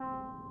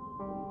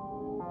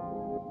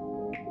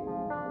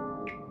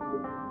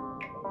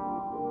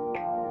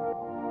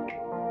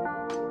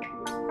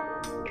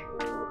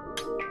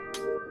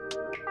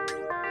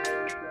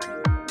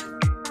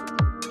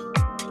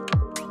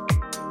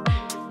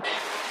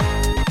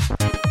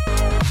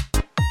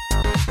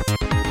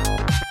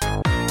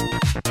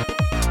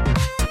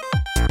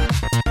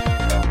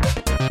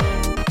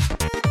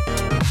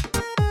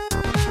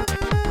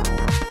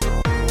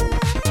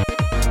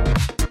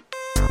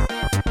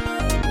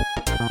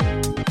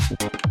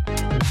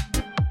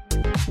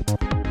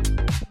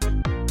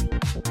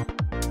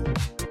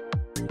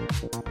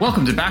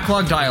Welcome to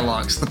Backlog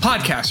Dialogues, the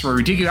podcast where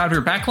we dig you out of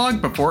your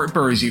backlog before it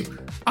buries you.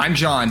 I'm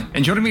John,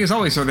 and joining me as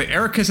always are the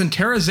Eraqus and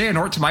Terra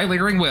Xehanort to my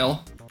lingering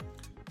will.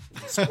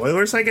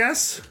 Spoilers, I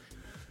guess?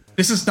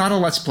 This is not a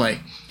Let's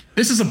Play.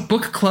 This is a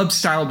book club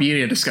style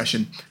media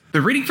discussion.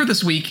 The reading for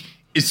this week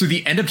is through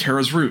the end of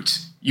Terra's Root.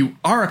 You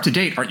are up to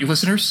date, aren't you,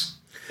 listeners?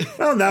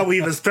 Well, now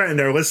we've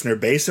threatened our listener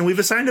base and we've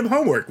assigned him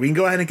homework. We can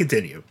go ahead and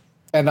continue.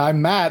 And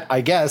I'm Matt,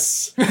 I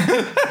guess.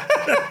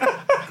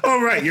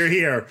 Oh, right, you're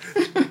here.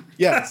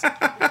 Yes.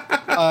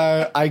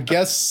 I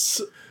guess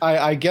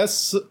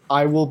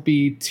I will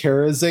be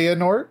Terra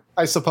Xehanort,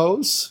 I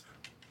suppose.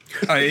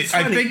 I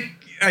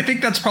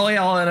think that's probably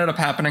all that ended up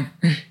happening.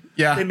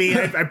 Yeah. I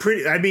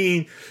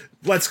mean,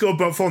 let's go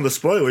about full on the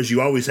spoilers. You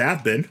always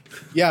have been.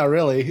 Yeah,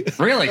 really.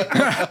 Really?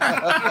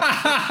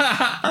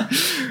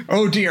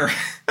 Oh dear.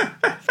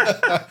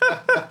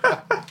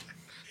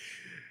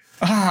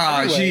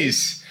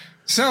 Jeez.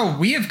 So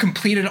we have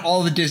completed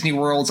all the Disney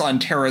worlds on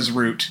Terra's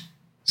Route.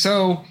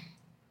 So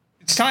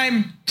it's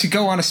time to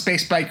go on a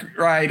space bike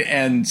ride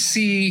and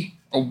see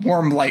a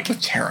warm light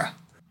with Terra.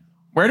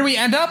 Where do we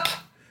end up?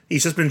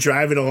 He's just been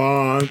driving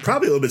along,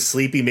 probably a little bit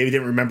sleepy, maybe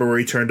didn't remember where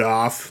he turned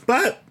off,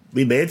 but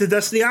we made it to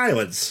Destiny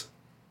Islands.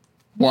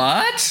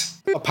 What?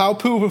 A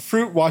Paopu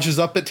fruit washes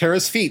up at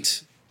Terra's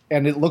feet,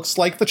 and it looks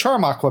like the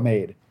charm Aqua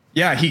made.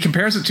 Yeah, he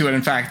compares it to it,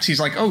 in fact.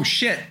 He's like, oh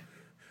shit.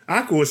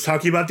 Aqua was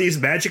talking about these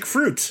magic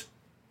fruits.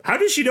 How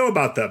did she know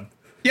about them?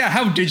 Yeah,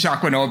 how did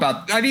Aqua know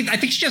about... I mean, I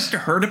think she just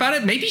heard about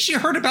it. Maybe she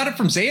heard about it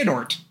from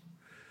Xehanort.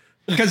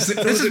 Because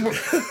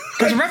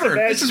remember,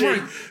 this is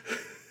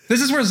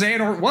where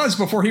Xehanort was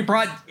before he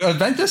brought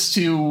Ventus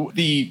to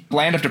the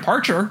land of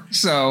departure,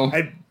 so...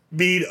 I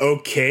mean,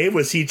 okay,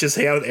 was he just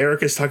hanging out with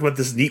Eraqus talking about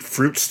this neat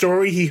fruit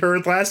story he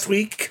heard last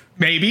week?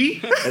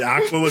 Maybe. And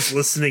Aqua was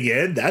listening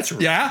in? That's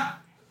right. Yeah.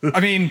 I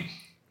mean...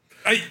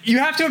 you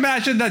have to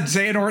imagine that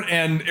Xehanort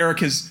and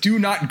Eraqus do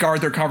not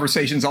guard their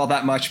conversations all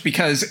that much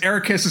because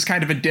Eraqus is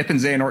kind of a dip and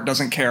Xehanort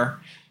doesn't care.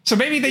 So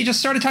maybe they just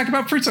started talking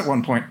about fruits at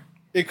one point.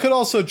 It could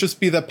also just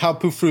be that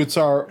Paopu fruits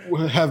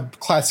have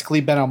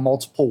classically been on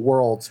multiple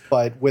worlds,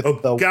 but with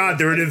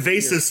they're an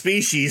invasive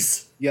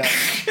species. Yeah.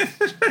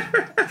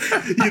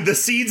 The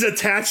seeds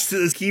attached to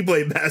this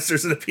keyblade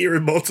masters and appear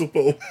in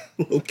multiple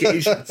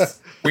locations.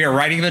 We are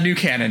writing the new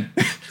canon.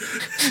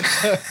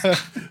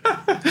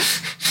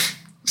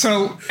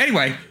 So,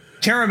 anyway,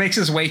 Terra makes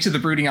his way to the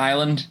Brooding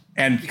Island,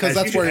 and... Because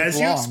that's where he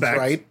belongs,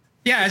 right?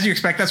 Yeah, as you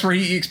expect, that's where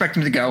you expect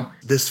him to go.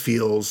 This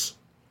feels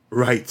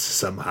right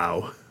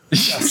somehow.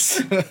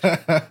 Yes.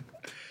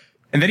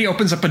 And then he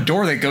opens up a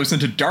door that goes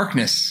into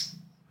darkness,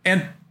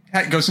 and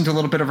goes into a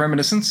little bit of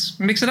reminiscence,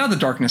 makes it out of the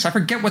darkness. I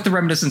forget what the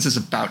reminiscence is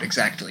about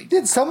exactly.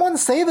 Did someone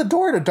say the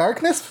door to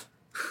darkness?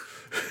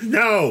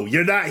 No,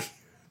 you're not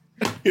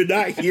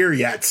here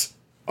yet.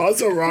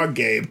 Also wrong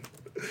game.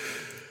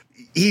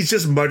 He's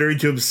just muttering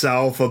to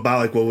himself about,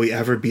 like, will we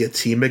ever be a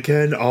team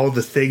again? All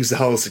the things that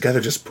held us together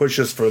just push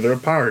us further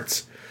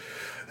apart.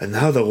 And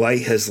now the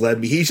light has led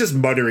me. He's just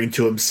muttering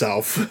to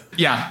himself.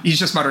 Yeah, he's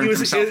just muttering to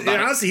himself.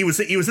 Honestly, he was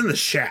in the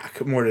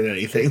shack more than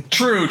anything.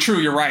 True,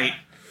 you're right.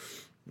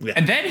 Yeah.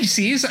 And then he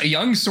sees a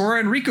young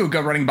Sora and Riku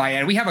go running by,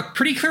 and we have a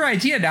pretty clear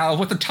idea now of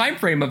what the time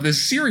frame of this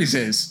series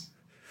is.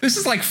 This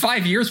is like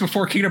 5 years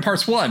before Kingdom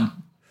Hearts 1.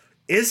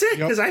 Is it?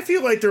 Because I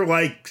feel like they're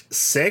like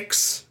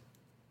 6.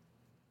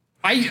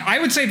 I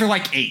would say they're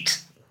like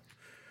 8.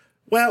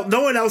 Well,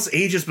 no one else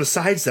ages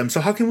besides them, so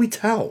how can we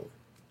tell?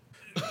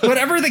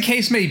 Whatever the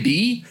case may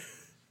be,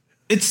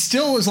 it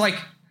still is like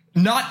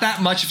not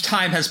that much of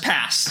time has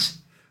passed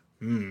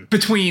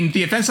between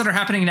the events that are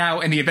happening now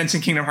and the events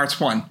in Kingdom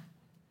Hearts 1.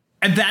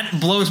 And that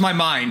blows my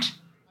mind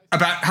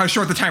about how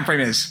short the time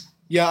frame is.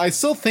 Yeah, I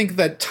still think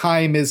that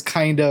time is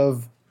kind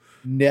of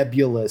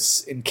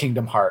nebulous in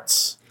Kingdom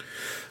Hearts.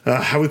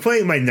 Are we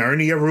playing my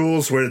Narnia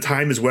rules where the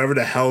time is wherever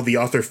the hell the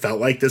author felt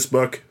like this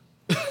book?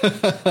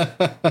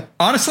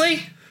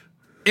 Honestly,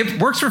 it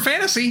works for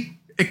fantasy.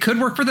 It could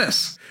work for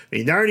this. I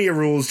mean, Narnia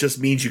rules just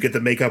means you get to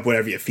make up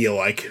whatever you feel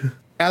like.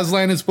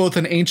 Aslan is both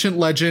an ancient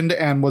legend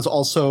and was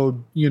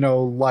also,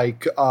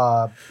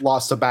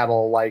 lost a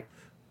battle like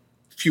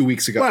a few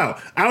weeks ago.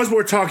 Well, I was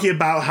more talking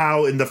about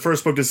how in the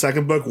first book to the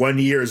second book, 1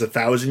 year is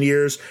 1,000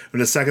 years. From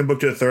the second book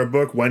to the third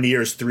book, 1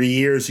 year is 3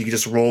 years. You can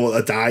just roll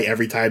a die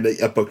every time that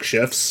a book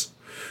shifts.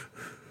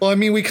 Well, I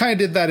mean, we kind of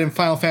did that in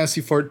Final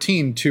Fantasy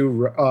 14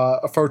 too,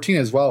 14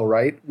 as well,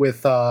 right?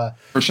 With for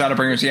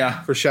Shadowbringers,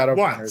 yeah. For Shadowbringers.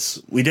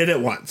 Once. We did it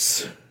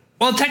once.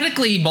 Well,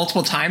 technically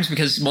multiple times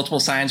because multiple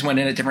signs went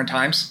in at different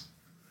times.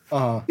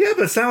 Yeah,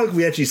 but it's not like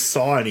we actually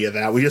saw any of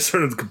that. We just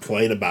heard them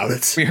complain about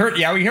it. We heard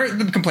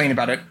them complain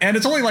about it. And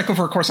it's only like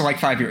over a course of like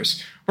 5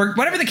 years.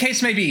 Whatever the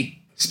case may be,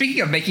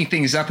 speaking of making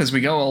things up as we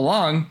go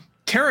along,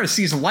 Terra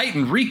sees light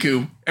in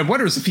Riku and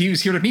wonders if he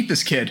was here to meet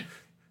this kid.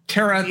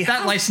 Terra,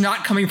 that light's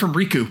not coming from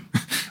Riku.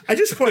 I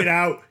just point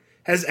out,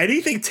 has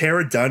anything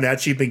Terra done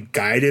actually been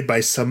guided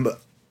by some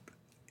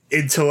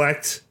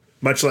intellect,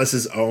 much less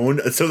his own,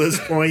 until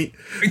this point?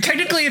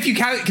 Technically, if you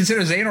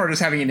consider Xehanort as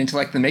having an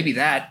intellect, then maybe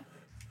that.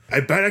 I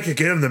bet I could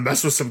get him to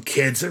mess with some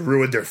kids and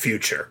ruin their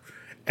future.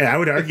 And I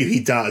would argue he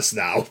does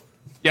now.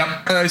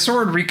 Yep.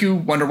 Sora and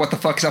Riku wonder what the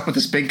fuck's up with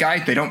this big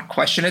guy. They don't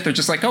question it. They're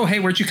just like, oh, hey,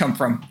 where'd you come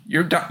from?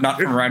 You're not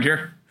from around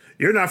here.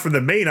 You're not from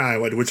the main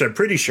island, which I'm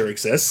pretty sure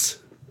exists.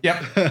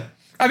 Yep.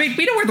 I mean,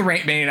 we know where the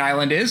main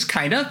island is,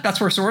 kinda.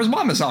 That's where Sora's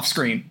mom is off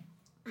screen.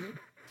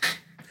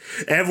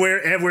 And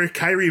where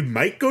Kairi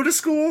might go to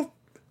school?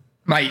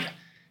 Might.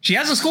 She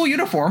has a school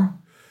uniform.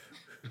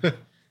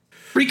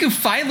 Riku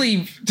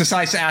finally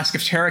decides to ask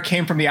if Terra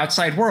came from the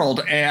outside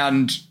world,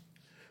 and...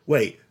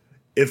 Wait,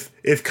 if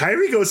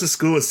Kairi goes to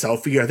school with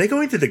Selphie, are they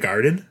going to the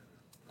garden?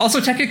 Also,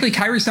 technically,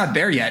 Kairi's not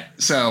there yet,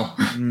 so...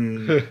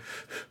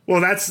 Well,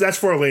 that's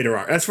for a later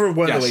arc. That's for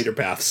one of the later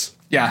paths.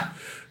 Yeah.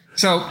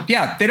 So,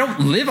 yeah, they don't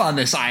live on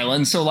this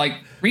island, so, like,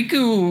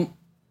 Riku...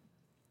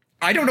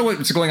 I don't know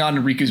what's going on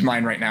in Riku's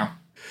mind right now.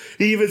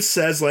 He even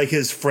says, like,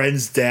 his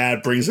friend's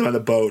dad brings him on the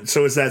boat.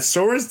 So is that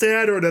Sora's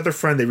dad or another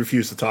friend they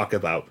refuse to talk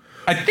about?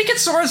 I think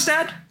it's Sora's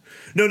dad.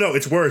 No,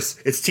 it's worse.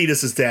 It's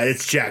Tidus's dad.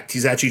 It's Jack.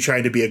 He's actually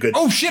trying to be a good...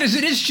 Oh, shit,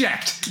 it is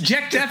Jack.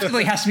 Jack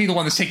definitely has to be the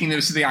one that's taking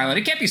this to the island.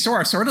 It can't be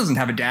Sora. Sora doesn't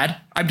have a dad.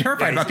 I'm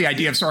terrified about the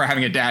idea of Sora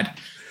having a dad.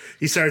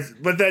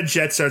 But then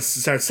Jet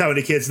starts telling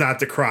the kids not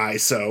to cry,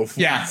 so...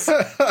 Yeah.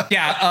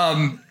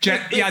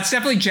 Jet, it's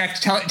definitely Jack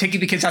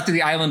taking the kids out to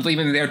the island,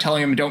 leaving them there,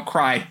 telling them don't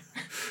cry.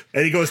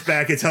 And he goes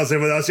back and tells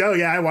everyone else, oh,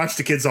 yeah, I watched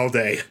the kids all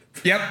day.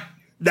 Yep.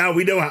 Now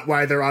we know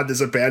why they're on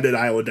this abandoned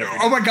island.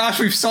 Oh my gosh,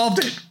 we've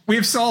solved it.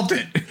 We've solved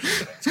it.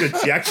 It's good.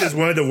 Jack is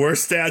one of the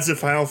worst dads in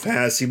Final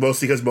Fantasy,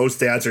 mostly because most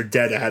dads are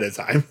dead ahead of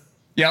time.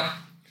 Yep.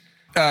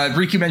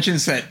 Riku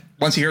mentions that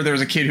once he heard there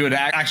was a kid who had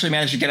actually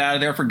managed to get out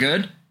of there for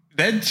good.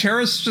 Then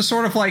Terra's just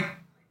sort of like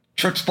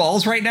trips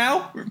balls right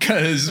now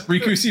because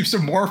Riku seems to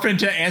morph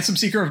into Ansem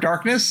Seeker of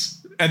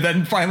Darkness and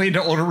then finally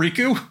into older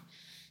Riku.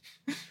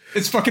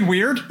 It's fucking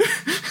weird.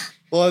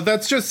 Well,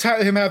 that's just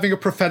him having a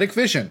prophetic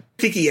vision.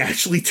 I think he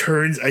actually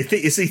turns.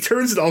 He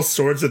turns into all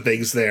sorts of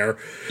things there.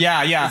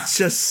 Yeah. It's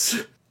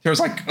just... There's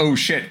like, oh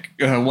shit,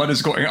 what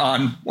is going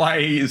on? Why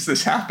is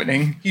this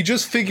happening? He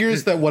just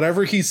figures that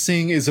whatever he's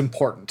seeing is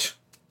important.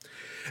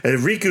 And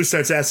Riku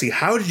starts asking,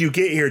 how did you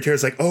get here?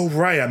 Terra's like, oh,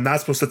 right, I'm not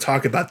supposed to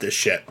talk about this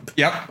shit.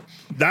 Yep.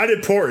 Not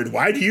important.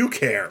 Why do you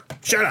care?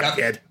 Shut up,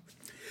 kid.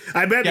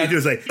 I bet he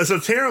was like... So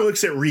Terra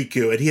looks at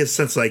Riku, and he has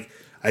sense like,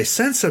 I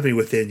sense something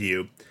within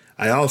you.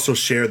 I also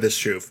share this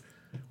truth.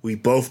 We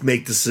both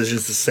make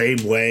decisions the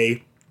same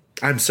way.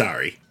 I'm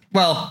sorry.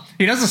 Well,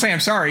 he doesn't say I'm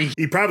sorry.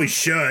 He probably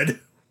should.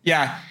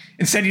 Yeah.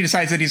 Instead, he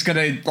decides that he's going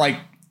to, like,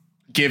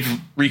 give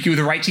Riku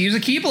the right to use a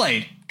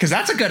keyblade. Because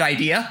that's a good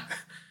idea.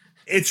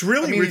 It's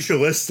really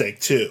ritualistic,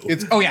 too.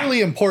 It's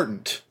really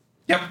important.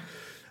 Yep.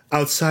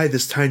 Outside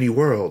this tiny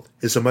world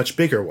is a much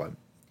bigger one.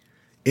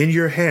 In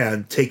your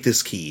hand, take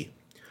this key.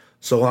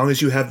 So long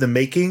as you have the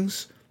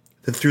makings,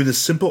 then through the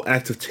simple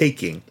act of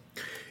taking,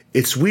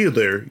 its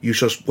wielder you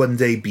shall one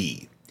day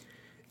be.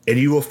 And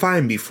you will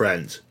find me,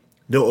 friend.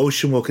 No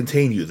ocean will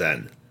contain you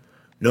then.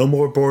 No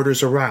more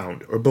borders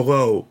around, or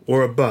below,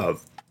 or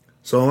above,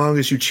 so long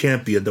as you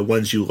champion the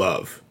ones you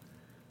love.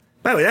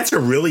 By the way, that's a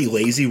really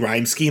lazy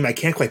rhyme scheme. I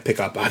can't quite pick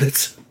up on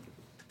it.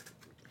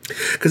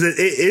 Because it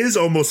is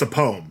almost a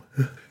poem.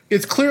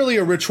 It's clearly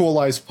a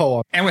ritualized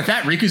poem. And with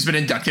that, Riku's been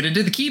inducted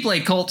into the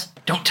Keyblade cult.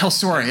 Don't tell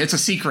Sora, it's a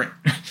secret.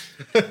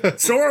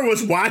 Sora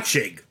was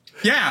watching.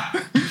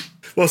 Yeah.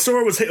 Well,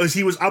 Sora was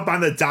up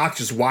on the dock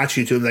just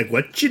watching to him, like,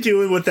 what you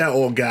doing with that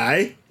old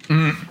guy?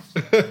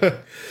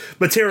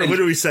 But Terra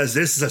literally says,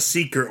 this is a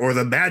secret or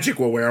the magic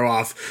will wear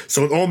off.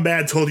 So an old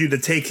man told you to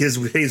take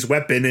his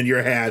weapon in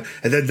your hand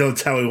and then don't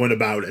tell anyone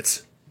about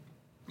it.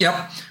 Yep.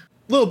 A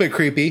little bit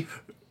creepy.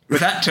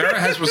 With that, Terra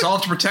has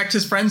resolved to protect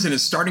his friends, and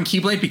his starting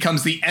Keyblade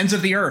becomes the ends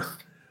of the earth.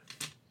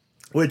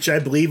 Which I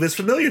believe is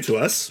familiar to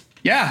us.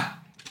 Yeah.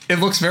 It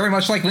looks very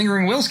much like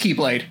Lingering Will's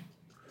Keyblade.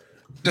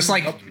 Just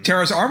like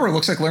Terra's armor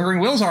looks like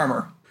Lingering Will's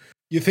armor.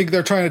 You think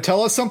they're trying to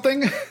tell us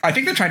something? I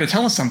think they're trying to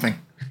tell us something.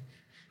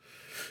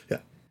 Yeah.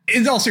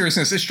 In all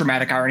seriousness, it's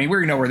dramatic irony.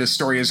 We know where this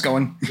story is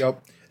going.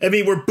 Yep. I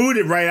mean, we're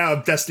booted right out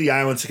of Destiny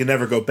Island, so can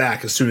never go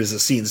back as soon as the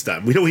scene's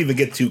done. We don't even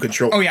get to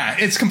control. Oh, yeah.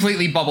 It's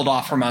completely bubbled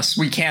off from us.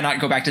 We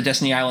cannot go back to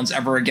Destiny Islands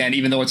ever again,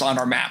 even though it's on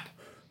our map.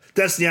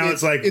 Destiny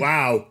Island's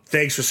wow,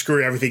 thanks for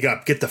screwing everything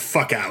up. Get the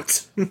fuck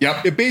out.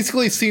 Yep. It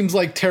basically seems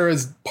like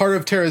part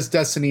of Terra's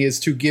destiny is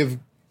to give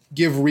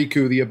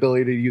Riku the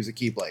ability to use a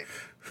Keyblade.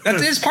 That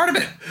is part of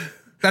it.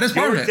 That is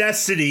part of Your it.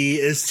 destiny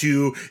is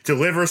to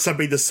deliver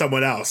something to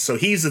someone else. So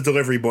he's a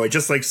delivery boy,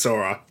 just like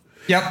Sora.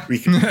 Yep.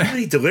 Riku, how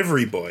many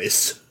delivery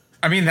boys?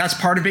 I mean, that's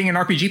part of being an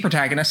RPG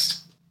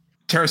protagonist.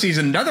 Terra sees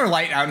another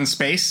light out in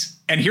space,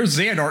 and here's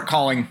Xehanort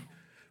calling.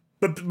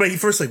 But he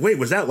first wait,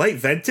 was that light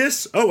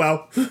Ventus? Oh,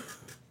 well.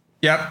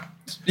 Yep.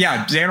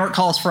 Yeah, Xehanort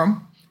calls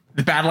from.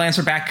 The Battlelands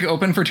are back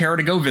open for Terra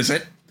to go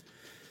visit.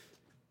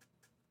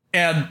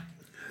 And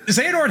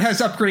Xehanort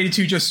has upgraded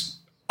to just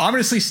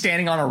ominously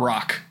standing on a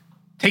rock,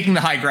 taking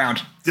the high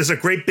ground. There's a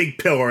great big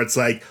pillar. It's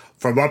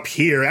from up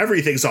here,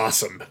 everything's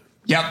awesome.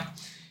 Yep.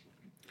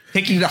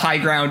 Taking the high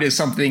ground is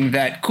something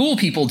that cool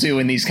people do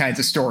in these kinds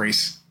of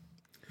stories.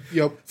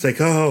 Yep. It's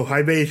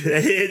I made...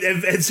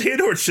 And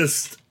Xehanort's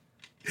just...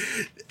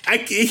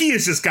 He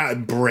has just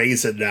gotten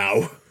brazen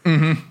now.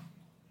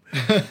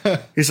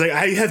 He's like,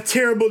 I have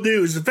terrible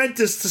news.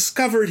 Ventus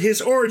discovered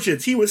his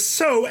origins. He was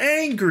so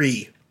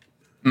angry.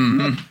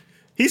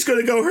 He's going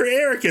to go hurt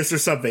Eraqus or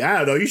something. I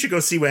don't know. You should go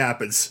see what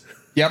happens.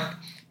 Yep.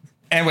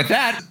 And with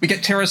that, we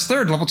get Terra's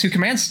third level 2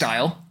 command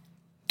style,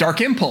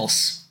 Dark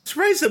Impulse.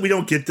 Surprised that we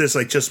don't get this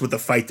like just with the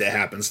fight that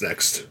happens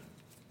next.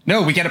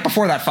 No, we get it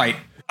before that fight.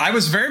 I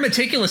was very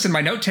meticulous in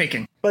my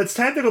note-taking. But it's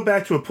time to go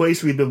back to a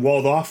place we've been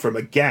walled off from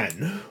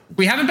again.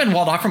 We haven't been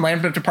walled off from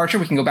Land of Departure.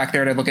 We can go back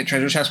there to look at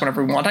treasure chests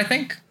whenever we want, I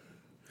think.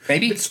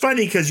 Maybe. It's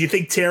funny because you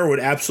think Terra would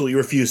absolutely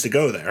refuse to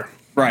go there.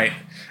 Right.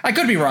 I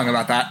could be wrong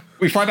about that.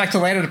 We fly back to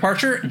Land of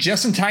Departure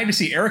just in time to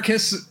see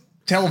Eraqus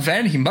tell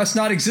Ven he must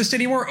not exist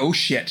anymore. Oh,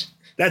 shit.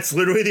 That's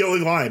literally the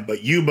only line,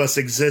 but you must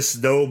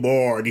exist no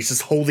more. And he's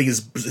just holding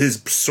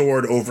his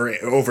sword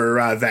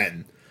over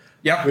Ven.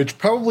 Yep. Which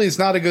probably is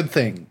not a good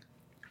thing.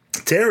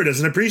 Terra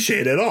doesn't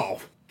appreciate it at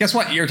all. Guess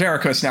what? You're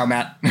Eraqus now,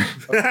 Matt.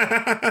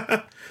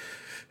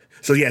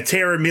 So yeah,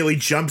 Terra immediately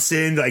jumps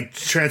in, like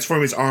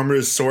transforming his armor,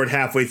 his sword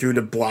halfway through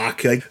to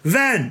block. Like,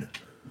 Ven!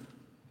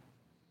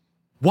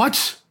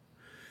 What?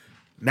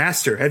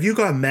 Master, have you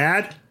gone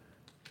mad?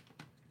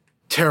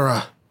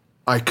 Terra,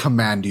 I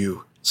command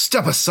you,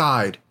 step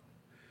aside.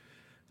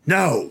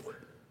 No.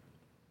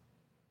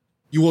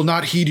 You will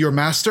not heed your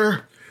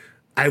master?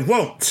 I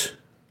won't.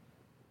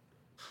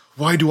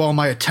 Why do all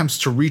my attempts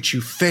to reach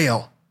you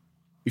fail?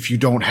 If you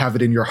don't have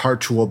it in your heart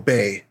to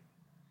obey,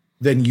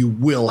 then you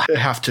will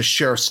have to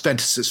share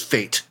Ventus's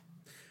fate.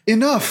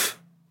 Enough!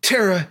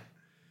 Terra,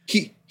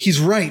 he's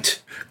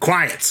right.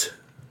 Quiet.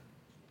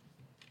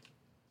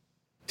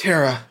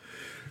 Terra.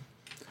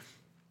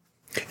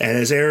 And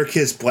as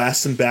Eraqus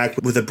blasts him back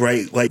with a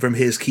bright light from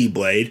his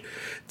keyblade,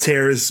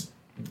 Terra's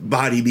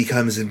body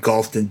becomes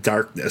engulfed in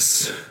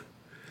darkness.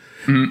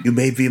 You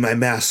may be my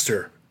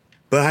master,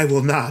 but I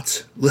will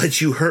not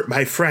let you hurt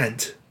my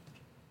friend.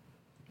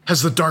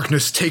 Has the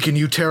darkness taken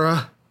you,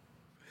 Terra?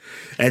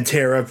 And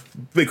Terra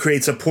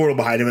creates a portal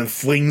behind him and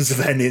flings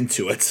Ven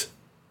into it.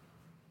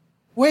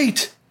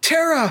 Wait,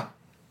 Terra!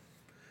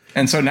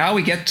 And so now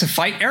we get to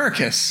fight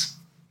Eraqus.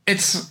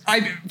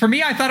 For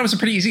me, I thought it was a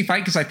pretty easy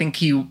fight because I think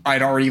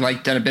I'd already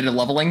done a bit of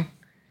leveling.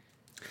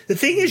 The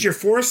thing is, you're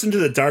forced into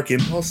the Dark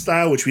Impulse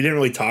style, which we didn't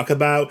really talk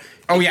about.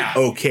 Oh, yeah.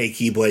 Okay,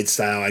 Keyblade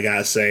style, I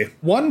gotta say.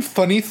 One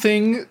funny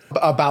thing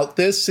about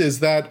this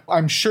is that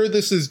I'm sure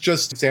this is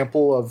just an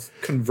example of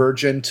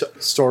convergent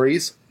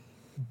stories,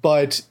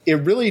 but it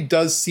really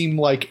does seem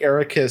like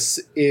Eraqus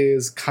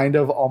is kind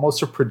of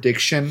almost a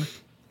prediction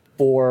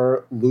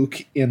for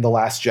Luke in The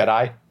Last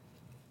Jedi.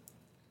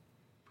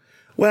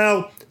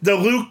 Well, the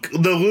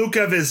Luke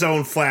of his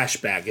own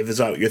flashback, if it's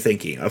what you're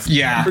thinking of.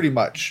 Yeah. Pretty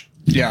much.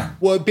 Yeah.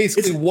 Well,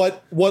 basically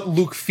what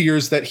Luke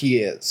fears that he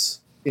is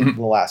in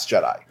The Last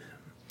Jedi.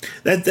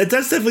 That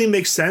does definitely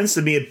make sense.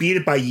 I mean, it beat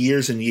it by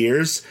years and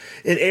years.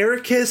 In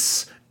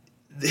Eraqus,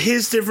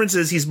 his difference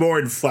is he's more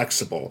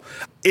inflexible.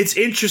 It's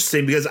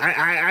interesting because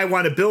I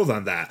want to build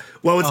on that.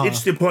 Well, it's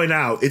interesting to point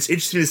out. It's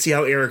interesting to see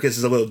how Eraqus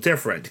is a little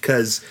different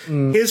because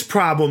his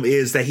problem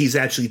is that he's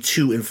actually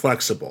too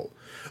inflexible.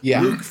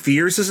 Yeah. Luke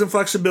fears his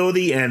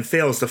inflexibility and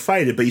fails to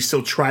fight it, but he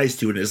still tries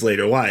to in his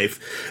later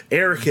life.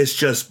 Eraqus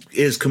just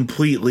is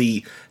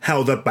completely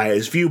held up by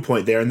his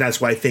viewpoint there, and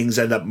that's why things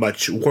end up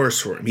much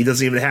worse for him. He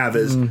doesn't even have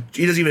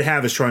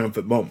his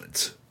triumphant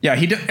moments. Yeah,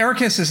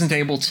 Eraqus isn't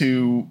able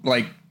to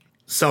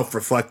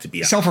self-reflect to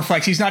be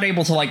self-reflect. He's not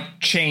able to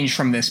change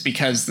from this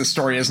because the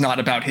story is not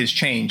about his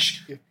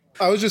change.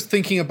 I was just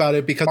thinking about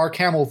it because Mark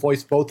Hamill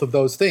voiced both of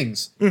those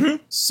things.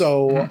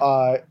 So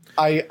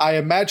I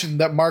imagine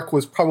that Mark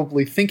was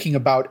probably thinking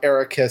about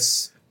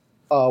Eraqus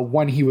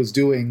when he was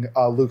doing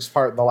Luke's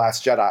part in The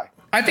Last Jedi.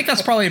 I think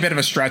that's probably a bit of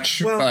a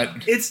stretch,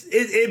 but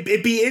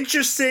it'd be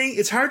interesting.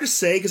 It's hard to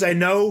say because I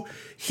know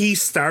he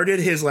started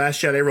his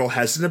Last Jedi role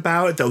hesitant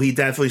about it, though he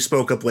definitely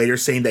spoke up later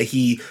saying that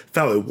he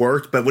felt it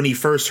worked. But when he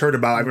first heard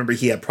about it, I remember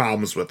he had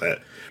problems with it.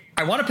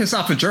 I want to piss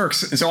off the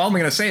jerks, and so all I'm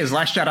going to say is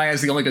Last Jedi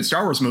is the only good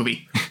Star Wars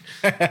movie.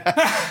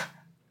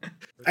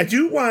 I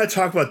do want to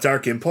talk about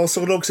Dark Impulse a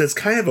little because it's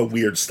kind of a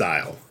weird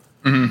style.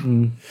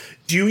 Do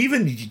you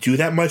even do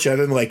that much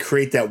other than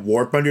create that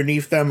warp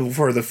underneath them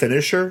for the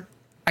finisher?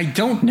 I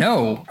don't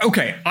know.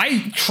 Okay,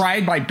 I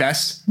tried my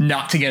best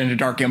not to get into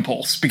Dark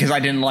Impulse because I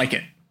didn't like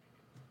it.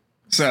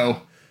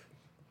 So,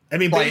 I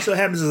mean, basically what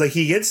happens is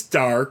he gets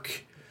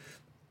dark,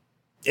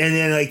 and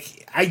then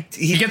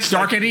he gets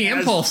dark and he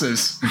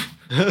impulses.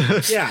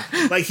 Yeah,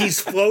 he's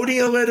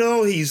floating a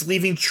little, he's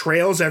leaving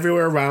trails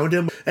everywhere around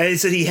him, and he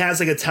said he has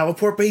a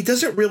teleport, but he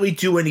doesn't really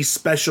do any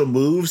special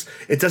moves.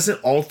 It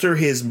doesn't alter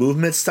his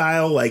movement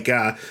style like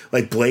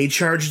Blade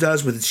Charge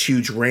does with its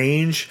huge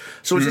range.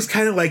 So it's just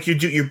kind of like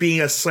you're being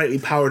a slightly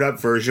powered up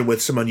version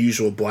with some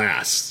unusual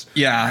blasts.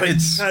 Yeah, but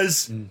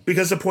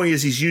because the point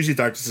is he's using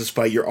darkness this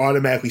fight, you're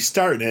automatically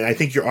starting it. I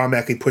think you're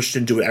automatically pushed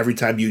into it every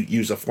time you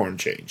use a form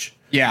change.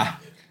 Yeah.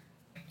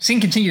 Scene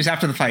continues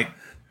after the fight.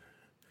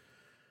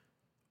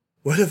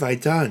 What have I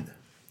done?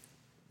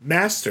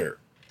 Master,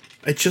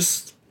 I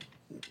just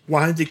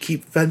wanted to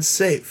keep Ven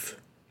safe.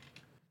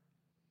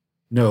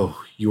 No,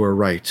 you are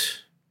right.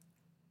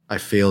 I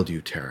failed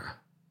you, Terra.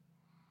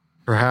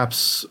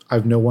 Perhaps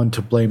I've no one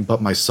to blame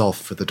but myself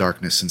for the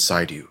darkness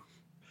inside you.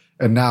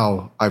 And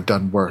now I've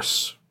done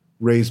worse,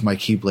 raised my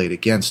keyblade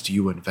against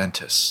you and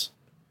Ventus.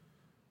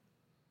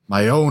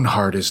 My own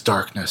heart is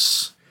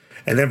darkness.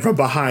 And then from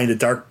behind, a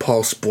dark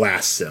pulse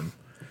blasts him.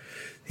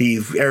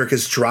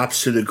 Eraqus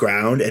drops to the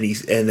ground, and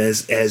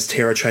as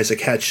Terra tries to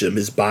catch him,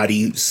 his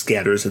body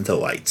scatters into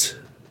light.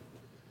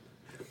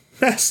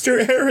 Master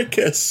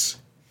Eraqus!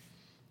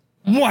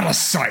 What a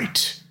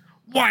sight!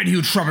 Why do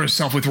you trouble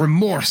yourself with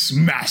remorse,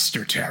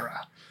 Master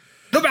Terra?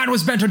 The man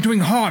was bent on doing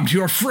harm to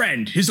your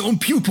friend, his own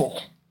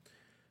pupil.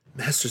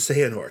 Master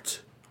Xehanort,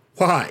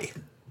 why?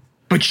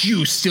 But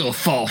you still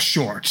fall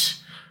short.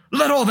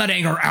 Let all that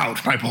anger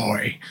out, my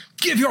boy.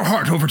 Give your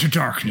heart over to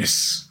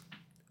darkness.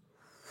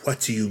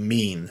 What do you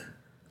mean?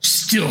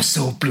 Still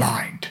so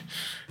blind.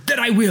 Then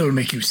I will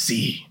make you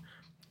see.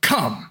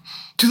 Come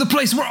to the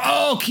place where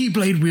all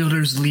keyblade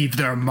wielders leave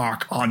their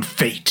mark on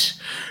fate.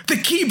 The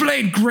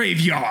Keyblade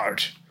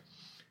Graveyard.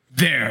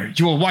 There,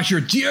 you will watch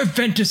your dear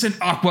Ventus and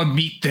Aqua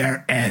meet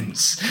their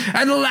ends,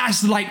 and the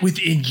last light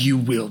within you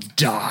will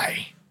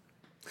die.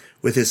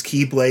 With his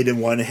keyblade in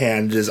one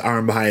hand and his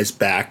arm behind his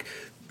back,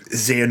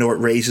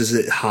 Xehanort raises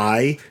it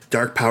high,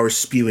 dark power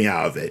spewing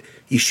out of it.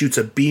 He shoots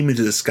a beam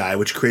into the sky,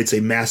 which creates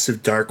a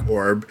massive dark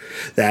orb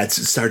that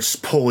starts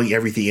pulling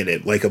everything in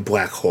it like a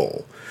black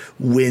hole.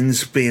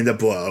 Winds begin to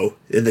blow,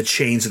 and the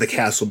chains of the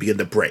castle begin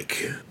to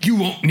break. You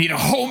won't need a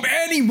home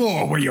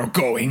anymore where you're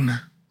going.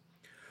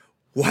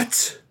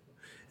 What?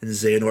 And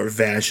Xehanort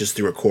vanishes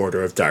through a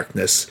corridor of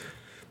darkness.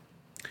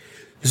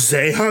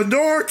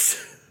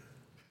 Xehanort!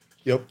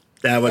 Yep.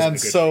 That was and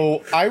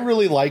so I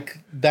really like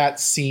that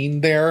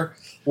scene there.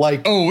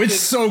 Like, oh, it's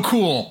so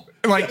cool.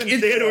 Like,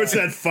 Xehanort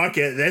said, "Fuck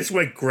it." This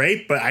went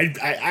great, but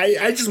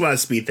I just want to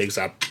speed things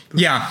up.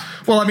 Yeah.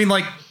 Well, I mean,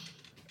 like,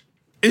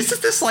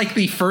 isn't this like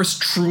the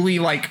first truly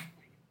like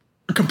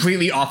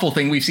completely awful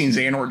thing we've seen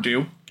Xehanort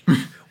do?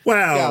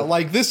 Well, yeah,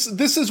 like this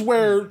is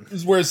where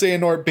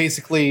Xehanort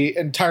basically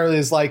entirely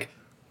is like,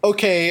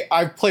 okay,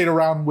 I've played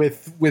around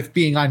with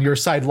being on your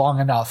side long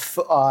enough.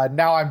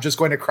 Now I'm just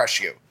going to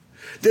crush you.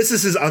 This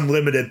is his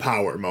unlimited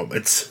power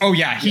moments. Oh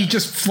yeah, he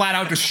just flat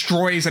out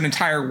destroys an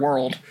entire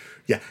world.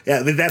 Yeah.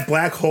 That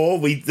black hole.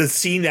 The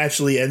scene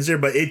actually ends there,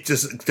 but it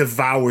just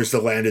devours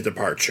the land of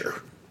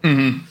departure.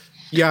 Mm-hmm.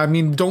 Yeah, I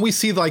mean, don't we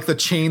see like the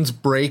chains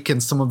break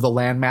and some of the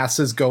land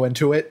masses go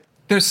into it?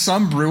 There's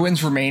some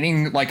ruins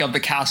remaining, like of the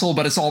castle,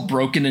 but it's all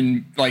broken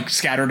and like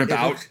scattered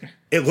about.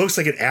 It looks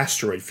like an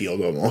asteroid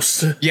field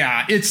almost.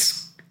 Yeah, it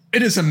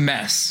is a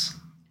mess.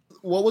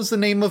 What was the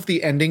name of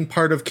the ending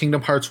part of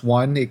Kingdom Hearts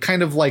 1? It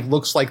kind of like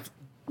looks like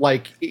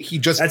he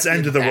just That's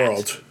end of the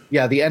world.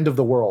 Yeah, the end of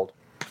the world.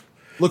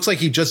 Looks like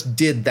he just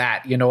did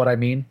that, you know what I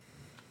mean?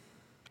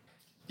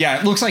 Yeah,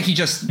 it looks like he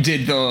just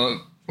did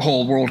the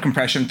whole world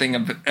compression thing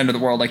of the end of the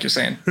world, like you're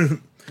saying.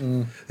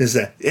 Is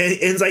that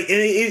it's like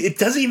it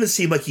doesn't even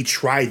seem like he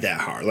tried that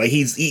hard. Like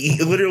he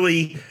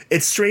literally,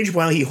 it's strange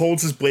while he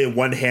holds his blade in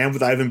one hand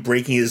without even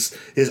breaking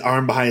his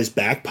arm behind his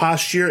back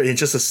posture, and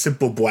it's just a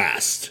simple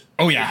blast.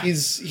 Oh yeah,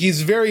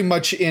 he's very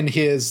much in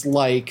his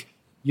like,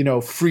 you know,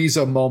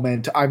 Frieza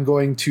moment. I'm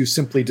going to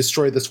simply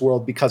destroy this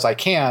world because I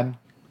can.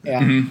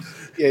 And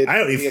I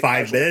don't need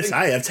 5 minutes.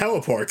 I have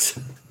teleports.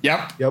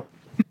 Yep.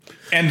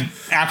 And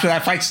after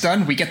that fight's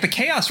done, we get the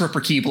Chaos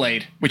Ripper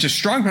Keyblade, which is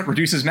strong but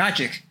reduces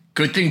magic.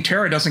 Good thing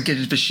Terra doesn't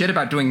give a shit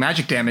about doing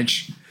magic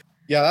damage.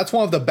 Yeah, that's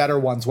one of the better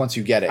ones once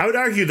you get it. I would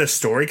argue the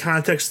story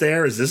context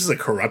there is this is a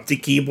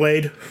corrupted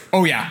Keyblade.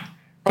 Oh, yeah.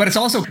 But it's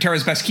also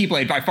Terra's best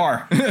Keyblade by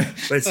far.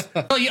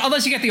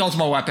 Unless you get the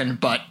Ultima weapon,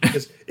 but...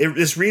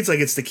 This reads like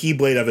it's the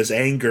Keyblade of his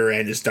anger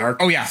and his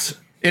darkness. Oh, yeah.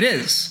 It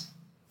is.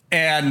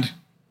 And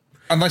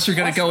unless you're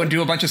going to go and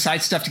do a bunch of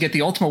side stuff to get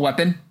the Ultima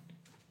weapon,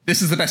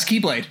 this is the best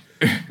Keyblade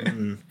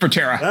for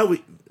Terra.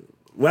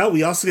 Well,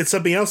 we also get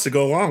something else to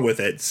go along with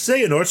it.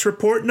 Xehanort's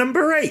report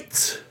number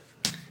 8.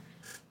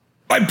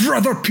 My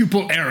brother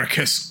pupil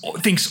Eraqus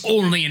thinks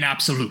only in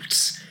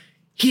absolutes.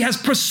 He has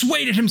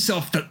persuaded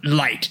himself that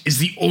light is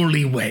the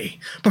only way,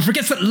 but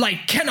forgets that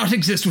light cannot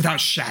exist without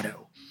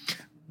shadow.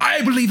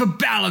 I believe a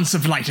balance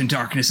of light and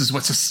darkness is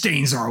what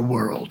sustains our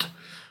world.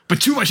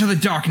 But too much of the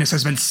darkness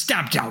has been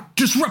stamped out,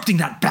 disrupting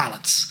that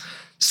balance.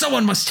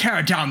 Someone must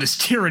tear down this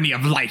tyranny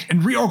of light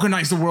and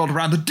reorganize the world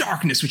around the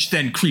darkness, which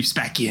then creeps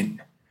back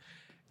in.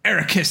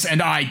 Eraqus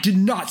and I did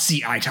not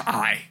see eye to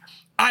eye.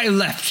 I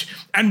left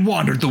and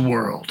wandered the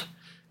world.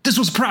 This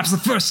was perhaps the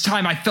first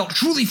time I felt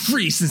truly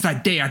free since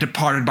that day I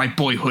departed my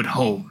boyhood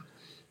home.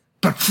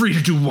 But free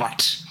to do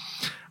what?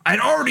 I had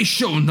already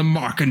shown the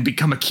mark and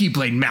become a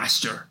Keyblade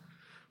master.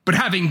 But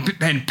having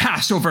been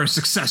passed over a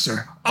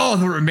successor, all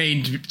that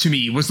remained to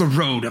me was the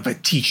road of a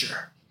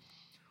teacher.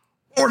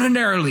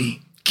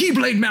 Ordinarily,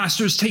 Keyblade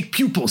masters take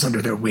pupils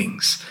under their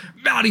wings,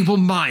 valuable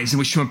minds in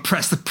which to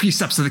impress the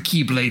precepts of the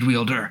Keyblade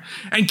wielder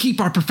and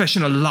keep our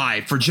profession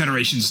alive for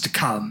generations to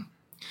come.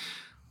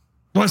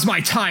 Was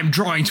my time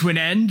drawing to an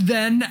end,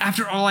 then,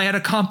 after all I had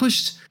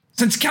accomplished,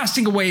 since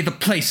casting away the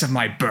place of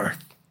my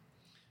birth?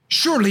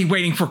 Surely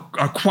waiting for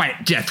a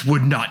quiet death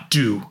would not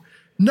do.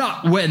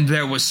 Not when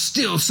there was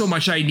still so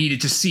much I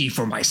needed to see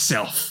for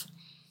myself.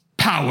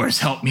 Powers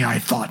help me, I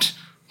thought.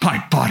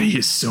 My body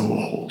is so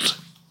old.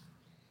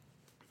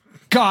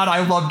 God,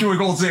 I love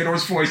doing old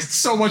Xehanort's voice. It's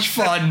so much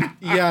fun.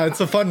 Yeah, it's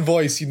a fun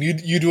voice.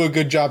 You do a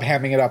good job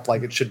hamming it up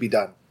like it should be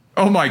done.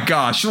 Oh my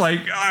gosh,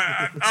 like,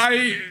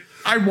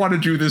 I want to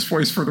do this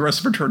voice for the rest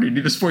of eternity.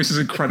 This voice is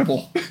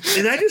incredible.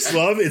 And I just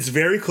love it's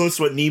very close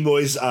to what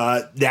Nimoy's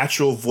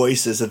natural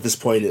voice is at this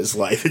point in his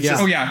life. It's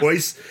just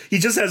voice. He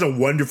just has a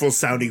wonderful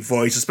sounding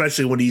voice,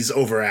 especially when he's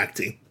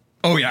overacting.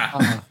 Oh,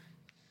 yeah.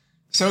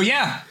 So,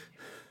 yeah.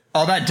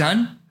 All that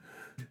done?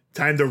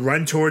 Time to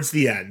run towards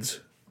the end.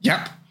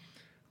 Yep.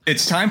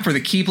 It's time for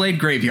the Keyblade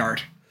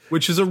Graveyard.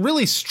 Which is a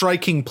really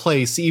striking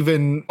place,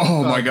 even...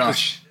 Oh, my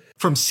gosh.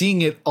 From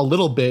seeing it a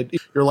little bit,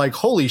 you're like,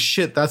 holy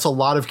shit, that's a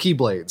lot of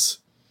Keyblades.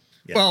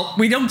 Yeah. Well,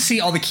 we don't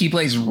see all the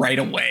Keyblades right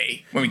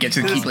away when we get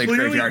to the Keyblade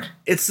Graveyard.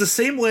 It's the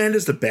same land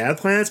as the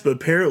Badlands, but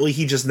apparently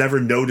he just never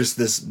noticed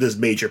this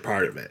major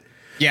part of it.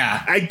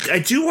 Yeah. I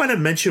do want to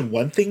mention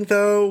one thing,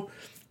 though.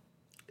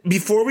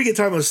 Before we get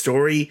talking about the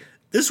story,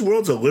 this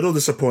world's a little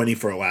disappointing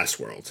for a last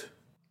world.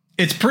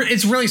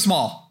 It's really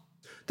small.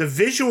 The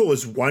visual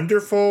is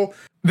wonderful.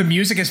 The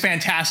music is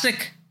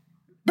fantastic,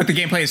 but the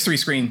gameplay is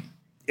 3-screen.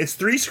 It's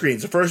 3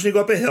 screens. The first one you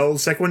go up a hill, the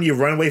second one you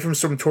run away from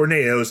some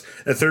tornadoes,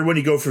 and the third one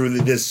you go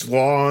through this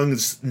long,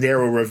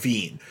 narrow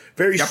ravine.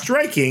 Very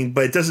striking,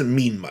 but it doesn't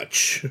mean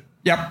much.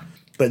 Yep.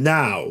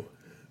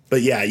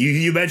 But yeah,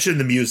 you mentioned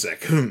the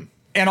music.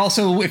 And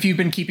also, if you've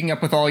been keeping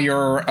up with all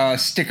your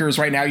stickers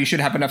right now, you should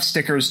have enough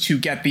stickers to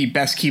get the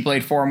best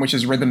Keyblade form, which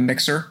is Rhythm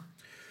Mixer.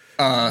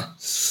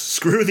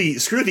 Screw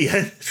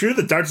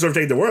the darkest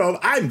overtaking the world.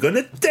 I'm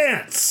gonna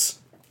dance.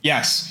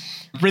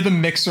 Yes, Rhythm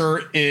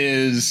Mixer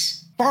is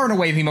far and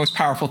away the most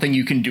powerful thing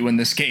you can do in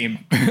this game.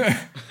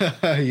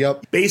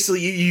 Yep. Basically,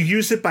 you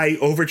use it by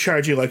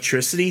overcharging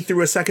electricity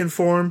through a second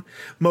form,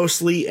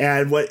 mostly.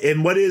 And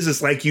what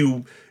is like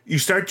you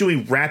start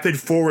doing rapid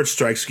forward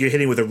strikes. You're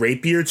hitting with a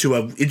rapier to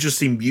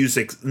interesting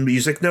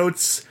music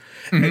notes.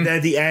 Mm-hmm. And then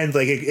at the end,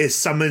 like it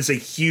summons a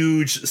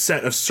huge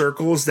set of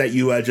circles that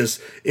you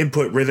just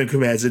input rhythm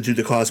commands into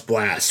to cause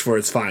blast for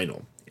its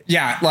final.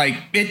 Yeah, like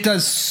it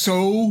does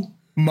so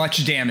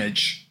much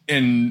damage,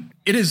 and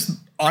it is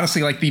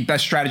honestly like the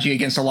best strategy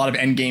against a lot of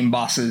end game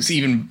bosses,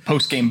 even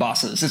post game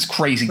bosses. It's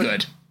crazy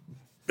good.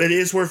 It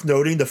is worth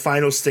noting the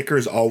final sticker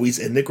is always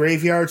in the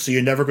graveyard, so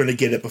you're never going to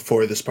get it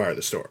before this part of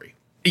the story.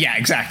 Yeah,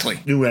 exactly.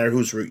 No matter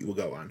whose route you will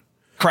go on.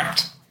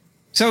 Correct.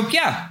 So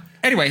yeah.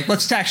 Anyway,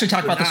 let's actually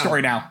talk about the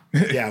story now.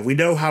 Yeah, we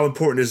know how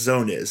important this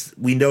zone is.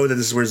 We know that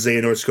this is where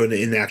Xehanort's going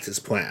to enact his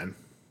plan.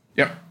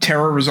 Yep.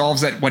 Terra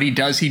resolves that what he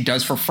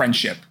does for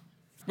friendship.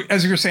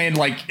 As you were saying,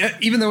 like,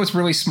 even though it's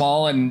really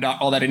small and not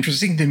all that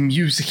interesting, the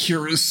music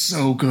here is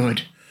so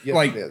good. Yes,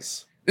 like, it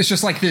is. It's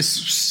just like this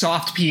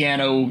soft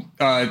piano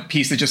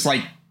piece that just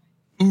like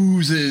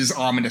oozes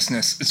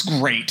ominousness. It's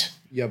great.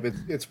 Yep,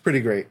 it's pretty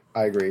great.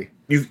 I agree.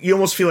 You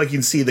almost feel like you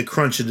can see the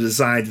crunch in the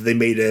design that they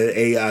made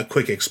a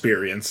quick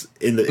experience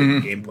in the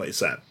gameplay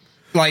set.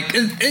 Like,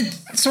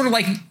 it's sort of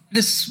like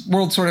this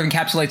world sort of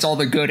encapsulates all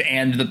the good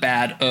and the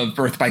bad of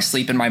Birth by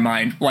Sleep in my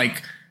mind.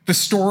 Like, the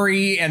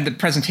story and the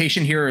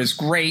presentation here is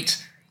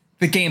great.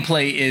 The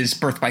gameplay is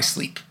Birth by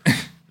Sleep.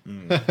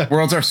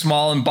 Worlds are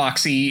small and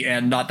boxy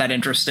and not that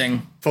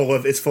interesting.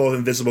 It's full of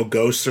invisible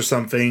ghosts or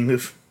something.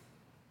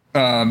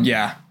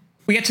 Yeah.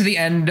 We get to the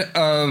end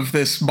of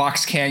this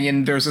box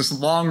canyon. There's this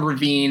long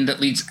ravine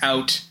that leads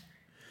out,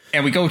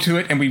 and we go to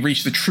it, and we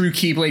reach the true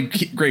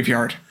Keyblade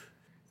Graveyard.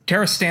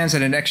 Terra stands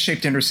at an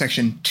X-shaped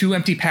intersection, 2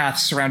 empty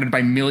paths surrounded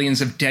by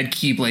millions of dead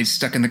Keyblades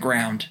stuck in the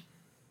ground.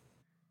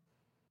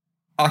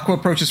 Aqua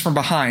approaches from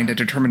behind, a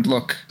determined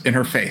look in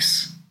her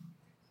face.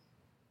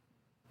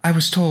 I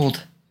was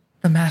told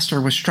the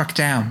master was struck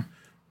down.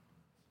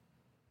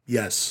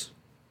 Yes,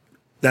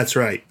 that's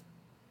right.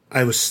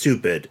 I was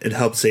stupid and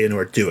helped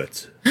Xehanort do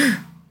it.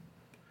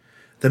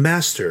 The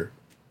master,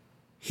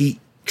 he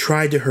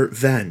tried to hurt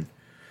Ven.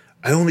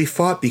 I only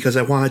fought because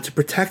I wanted to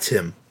protect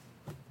him.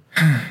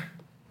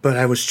 But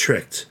I was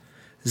tricked.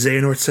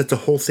 Xehanort set the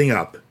whole thing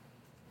up,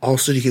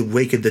 also to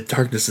awaken the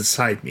darkness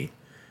inside me.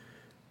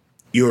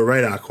 You were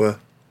right, Aqua,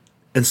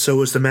 and so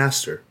was the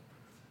master.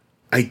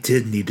 I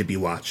did need to be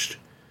watched.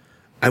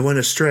 I went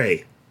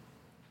astray,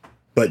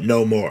 but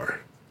no more.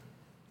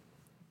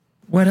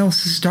 What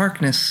else is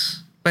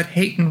darkness but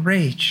hate and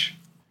rage?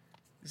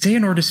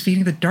 Xehanort is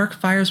feeding the dark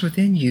fires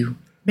within you,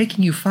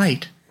 making you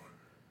fight.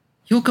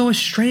 You'll go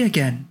astray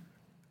again.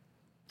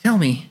 Tell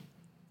me,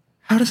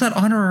 how does that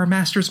honor our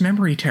master's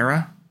memory,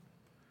 Terra?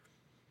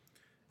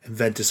 And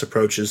Ventus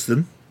approaches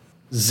them.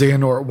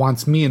 Xehanort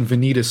wants me and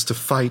Ventus to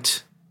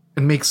fight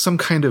and make some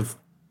kind of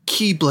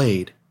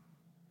keyblade.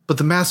 But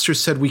the master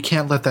said we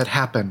can't let that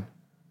happen.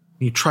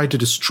 He tried to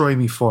destroy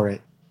me for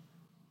it.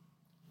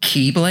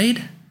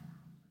 Keyblade?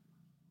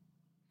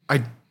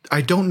 I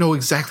don't know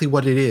exactly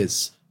what it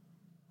is,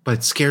 but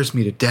it scares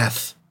me to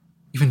death.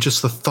 Even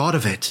just the thought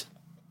of it.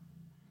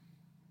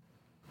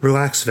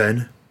 Relax,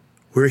 Ven.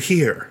 We're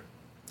here.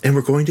 And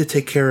we're going to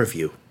take care of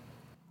you.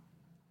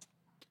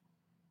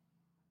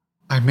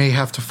 I may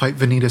have to fight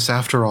Ventus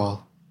after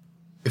all.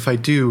 If I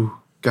do,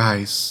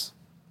 guys,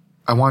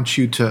 I want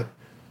you to...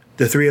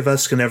 The three of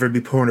us can never be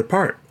torn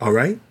apart, all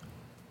right?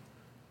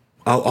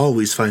 I'll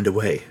always find a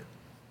way.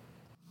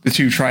 The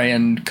two try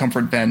and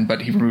comfort Ven,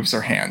 but he removes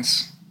their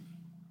hands.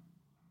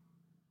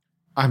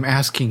 I'm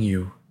asking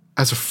you,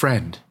 as a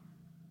friend,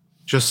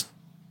 just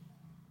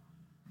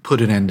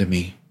put an end to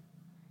me.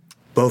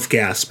 Both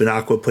gasp, and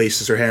Aqua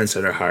places her hands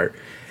on her heart,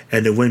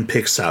 and the wind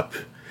picks up.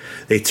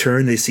 They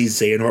turn, they see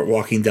Xehanort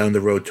walking down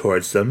the road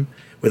towards them.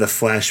 With a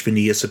flash,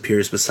 Ventus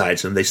appears beside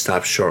them. They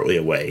stop shortly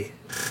away.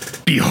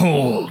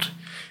 Behold,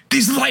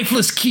 these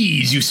lifeless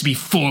keys used to be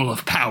full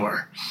of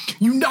power,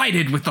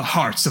 united with the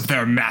hearts of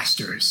their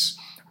masters.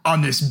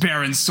 On this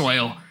barren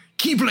soil,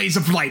 keyblades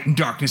of light and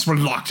darkness were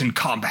locked in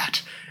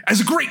combat, as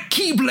a great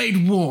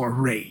keyblade war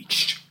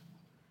raged.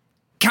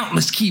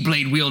 Countless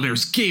keyblade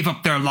wielders gave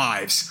up their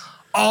lives,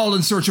 all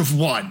in search of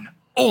one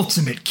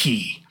ultimate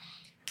key.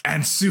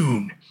 And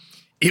soon,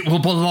 it will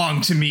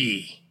belong to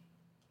me.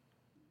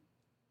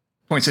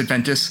 Points at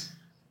Ventus.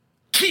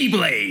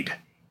 Keyblade!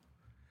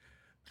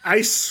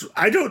 I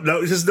don't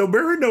know. Does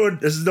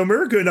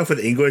Nomura good enough with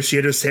English? She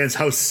understands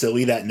how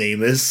silly that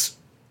name is.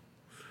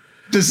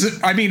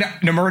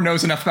 Nomura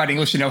knows enough about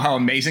English to know how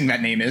amazing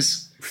that name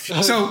is.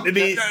 So,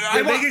 make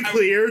it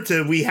clear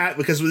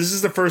because this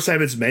is the first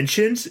time it's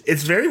mentioned.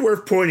 It's very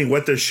worth pointing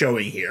what they're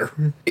showing here.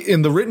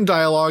 In the written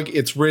dialogue,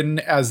 it's written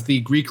as the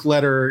Greek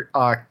letter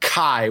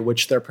chi,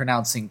 which they're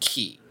pronouncing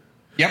key.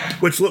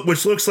 Yep. Which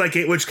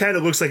kind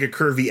of looks like a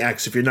curvy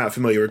X if you're not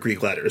familiar with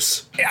Greek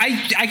letters.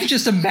 I could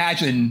just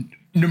imagine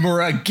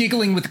Nomura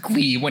giggling with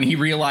glee when he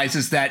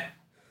realizes that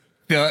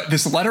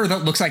this letter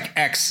that looks like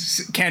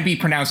X can be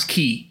pronounced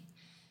key.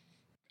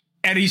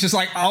 And he's just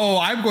like, oh,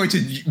 I'm going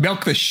to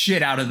milk the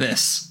shit out of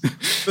this.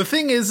 The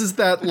thing is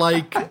that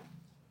like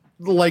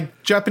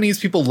Japanese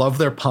people love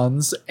their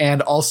puns.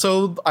 And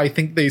also, I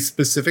think they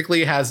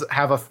specifically have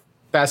a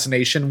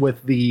fascination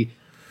with the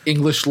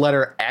English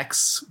letter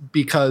X,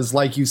 because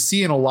like you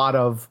see in a lot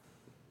of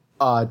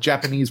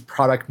Japanese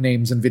product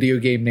names and video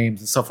game names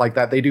and stuff like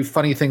that, they do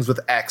funny things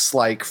with X.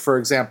 Like, for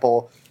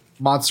example,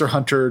 Monster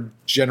Hunter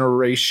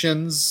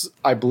Generations,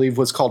 I believe,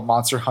 was called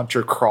Monster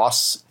Hunter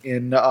Cross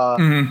in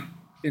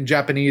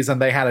Japanese,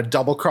 and they had a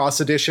double cross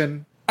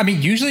edition. I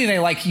mean, usually they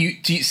like you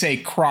to say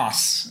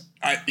cross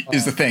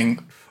is the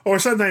thing. Or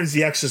sometimes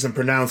the X isn't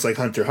pronounced like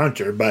Hunter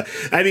Hunter, but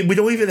I mean, we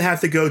don't even have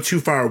to go too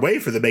far away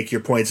for to make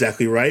your point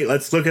exactly right.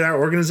 Let's look at our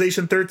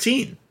Organization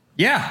 13.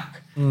 Yeah.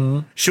 Mm-hmm.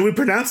 Should we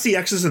pronounce the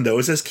X's and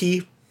those as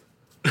key?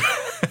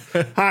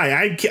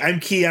 Hi, I'm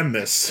Key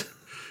Emmis.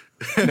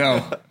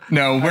 No,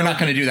 we're not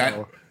going to do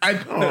that.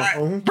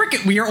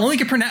 Rick, we are only going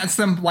to pronounce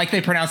them like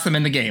they pronounce them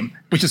in the game,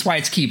 which is why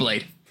it's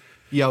Keyblade.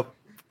 Yep.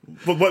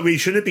 But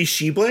shouldn't it be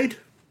Sheblade?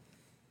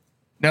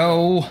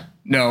 No.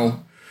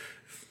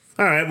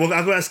 All right, well,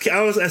 I'll ask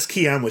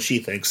Kian what she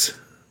thinks.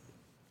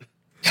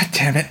 God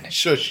damn it.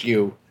 Shush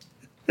you.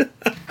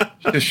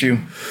 Shush you.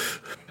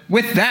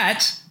 With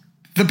that,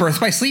 the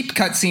Birth by Sleep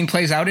cutscene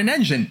plays out in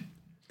Engine.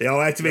 They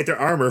all activate their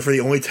armor for the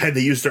only time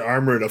they use their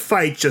armor in a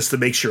fight, just to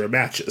make sure it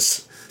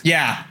matches.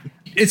 Yeah.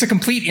 It's a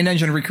complete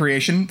in-engine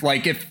recreation.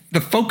 Like, if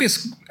the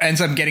focus ends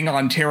up getting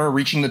on Terra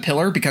reaching the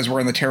pillar because we're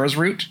in the Terra's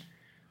route,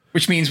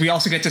 which means we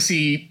also get to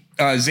see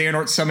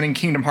Xehanort summoning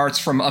Kingdom Hearts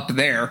from up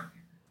there.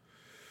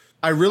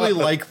 I really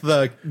like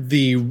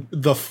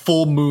the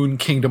full moon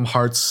Kingdom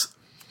Hearts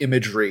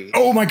imagery.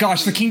 Oh my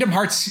gosh, the Kingdom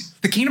Hearts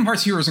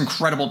here is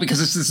incredible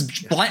because it's this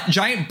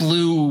giant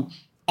blue,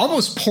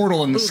 almost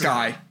portal in the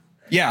sky.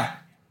 Yeah.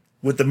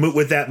 With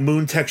that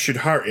moon textured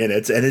heart in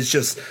it, and it's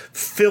just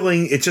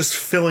filling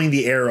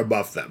the air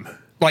above them.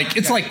 Like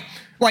it's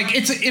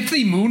if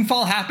the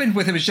moonfall happened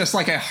with it was just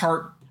like a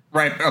heart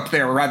right up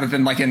there rather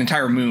than like an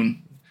entire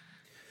moon.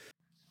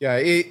 Yeah,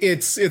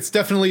 it's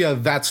definitely a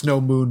that's no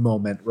moon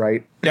moment,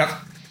 right? Yep.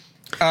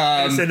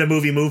 And the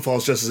movie Moonfall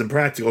is just as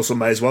impractical, so it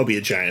might as well be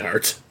a giant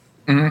heart.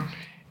 Mm-hmm.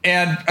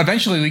 And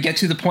eventually we get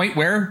to the point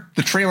where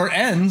the trailer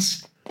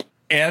ends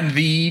and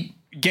the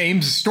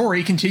game's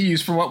story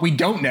continues for what we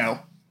don't know.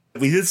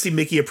 We did see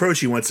Mickey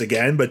approach you once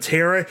again, but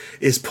Terra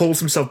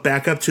pulls himself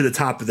back up to the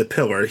top of the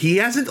pillar. He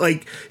hasn't,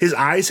 his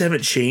eyes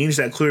haven't changed.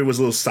 That clearly was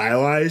a little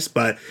stylized,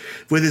 but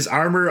with his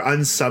armor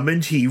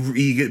unsummoned,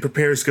 he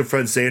prepares to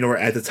confront Xehanort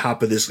at the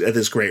top of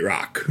this great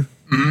rock.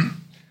 Mm-hmm.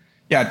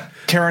 Yeah,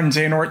 Terra and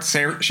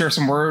Xehanort share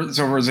some words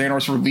over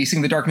Xehanort's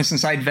releasing the darkness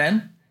inside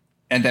Ven,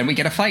 and then we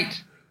get a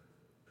fight.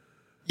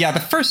 Yeah,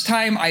 the first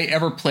time I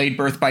ever played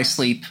Birth by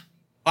Sleep,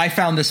 I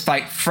found this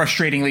fight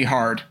frustratingly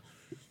hard.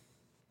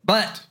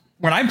 But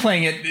when I'm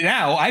playing it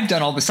now, I've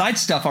done all the side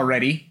stuff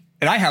already,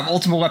 and I have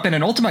Ultima Weapon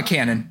and Ultima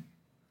Cannon.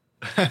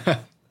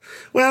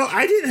 Well,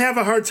 I didn't have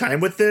a hard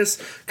time with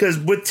this, because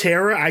with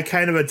Terra, I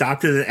kind of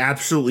adopted an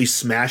absolutely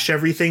smash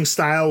everything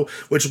style,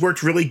 which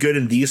worked really good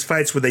in these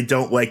fights where they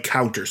don't,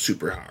 counter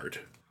super hard.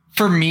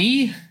 For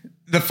me,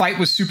 the fight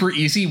was super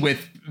easy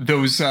with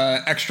those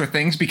extra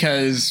things,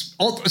 because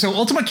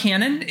Ultima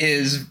Cannon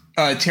is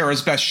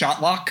Terra's best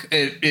shot lock.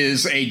 It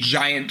is a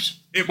giant.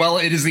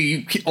 It is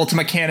the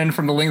ultimate cannon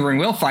from the Lingering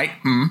Will fight.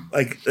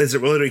 Like, is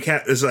it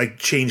literally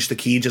change the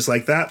key just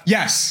like that?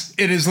 Yes,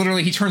 it is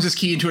literally. He turns his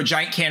key into a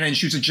giant cannon and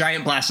shoots a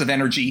giant blast of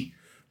energy.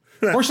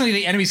 Fortunately,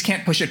 the enemies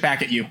can't push it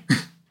back at you.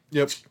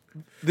 Yep.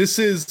 This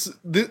is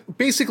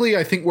basically,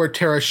 I think, where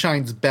Terra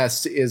shines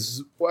best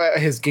is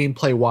his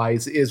gameplay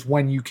wise is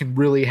when you can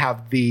really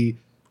have the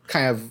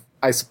kind of,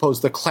 I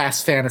suppose, the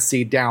class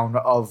fantasy down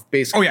of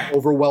basically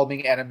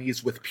overwhelming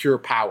enemies with pure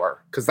power,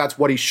 because that's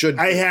what he should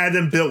do. I had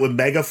him built with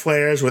mega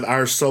flares, with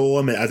our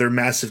Solum and other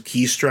massive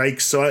key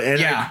strikes. So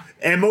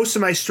and most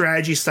of my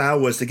strategy style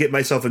was to get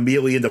myself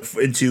immediately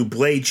into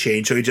blade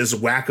change, so you just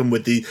whack him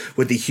with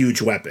the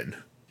huge weapon.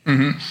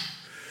 Mm-hmm.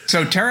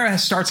 So Terra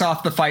starts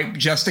off the fight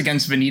just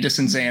against Ventus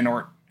and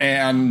Xehanort,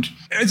 and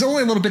it's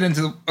only a little bit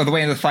into the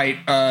way of the fight.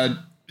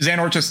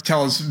 Xehanort just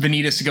tells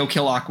Ventus to go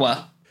kill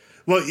Aqua.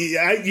 Well, you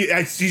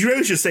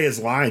really should say his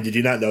line. Did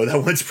you not know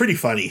that one's pretty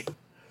funny?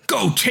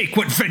 Go take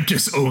what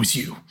Ventus owes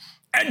you,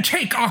 and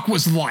take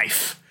Aqua's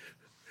life.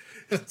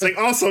 It's like,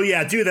 also,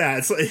 yeah, do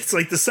that. It's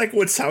like the second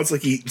one sounds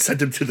like he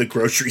sent him to the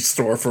grocery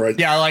store for it.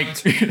 Yeah,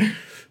 like,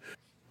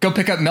 go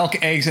pick up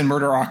milk, eggs, and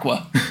murder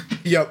Aqua.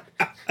 Yep.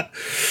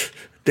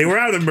 They were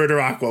out of murder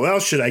Aqua. What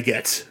else should I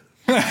get?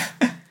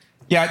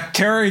 Yeah,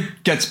 Terra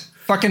gets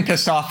fucking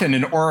pissed off, and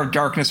an aura of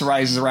darkness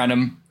arises around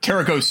him.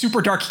 Terra goes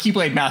super dark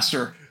Keyblade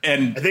Master,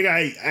 and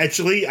I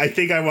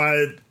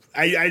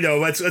know.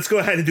 Let's go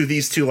ahead and do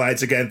these two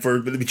lines again for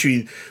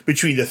between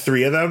the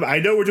three of them. I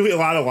know we're doing a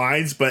lot of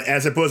lines, but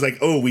as opposed, like,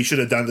 oh, we should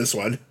have done this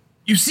one.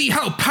 You see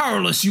how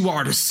powerless you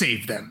are to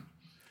save them.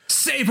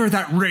 Savor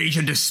that rage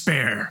and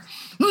despair.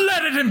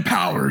 Let it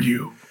empower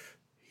you.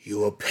 You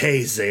will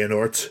pay,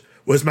 Xehanort.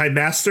 Was my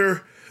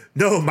master?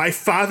 No, my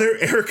father,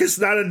 Eraqus,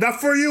 not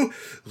enough for you?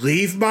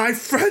 Leave my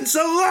friends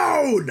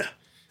alone!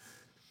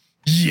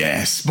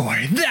 Yes,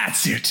 boy,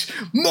 that's it.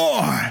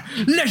 More!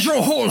 Let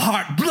your whole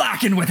heart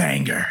blacken with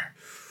anger.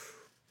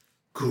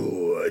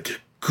 Good.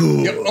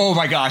 Oh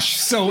my gosh,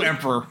 so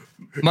Emperor.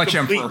 Much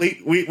Emperor.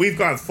 We've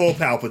gone full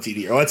Palpatine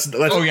here. Let's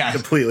be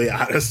completely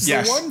honest.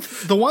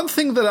 Yes. The one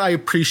thing that I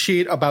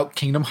appreciate about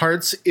Kingdom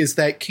Hearts is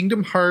that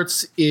Kingdom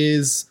Hearts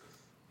is,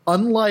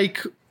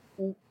 unlike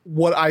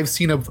what I've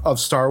seen of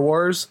Star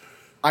Wars,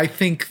 I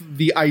think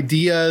the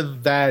idea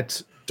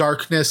that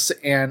darkness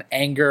and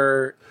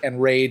anger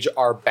and rage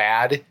are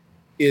bad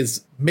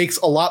makes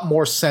a lot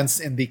more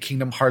sense in the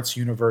Kingdom Hearts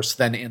universe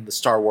than in the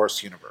Star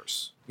Wars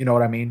universe. You know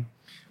what I mean?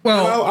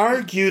 Well, I'll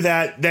argue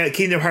that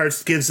Kingdom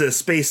Hearts gives a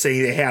space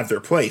saying they have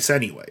their place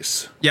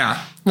anyways.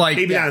 Yeah. Like,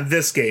 maybe not in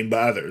this game, but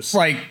others.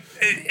 Like,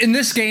 in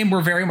this game,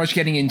 we're very much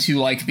getting into,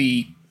 like,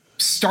 the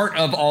start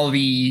of all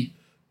the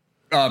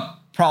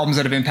problems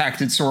that have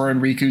impacted Sora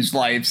and Riku's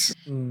lives.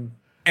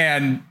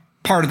 And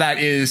part of that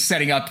is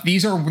setting up,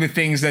 these are the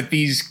things that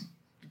these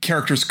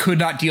characters could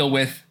not deal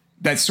with,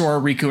 that Sora,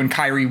 Riku, and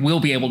Kairi will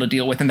be able to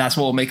deal with, and that's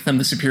what will make them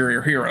the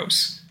superior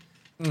heroes.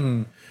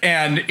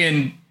 And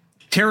in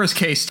Terra's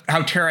case,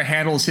 how Terra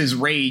handles his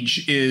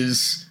rage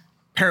is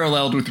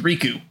paralleled with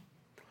Riku.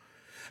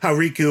 How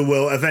Riku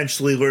will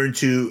eventually learn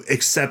to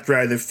accept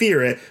rather than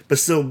fear it, but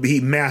still he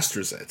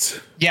masters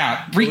it.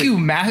 Yeah,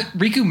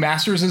 Riku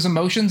masters his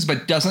emotions,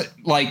 but doesn't,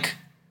 like...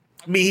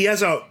 I mean, he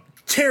has a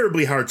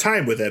terribly hard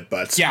time with it,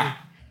 but... Yeah.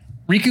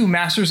 Riku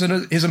masters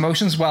his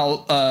emotions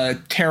while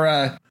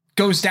Terra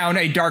goes down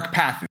a dark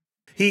path.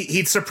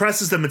 He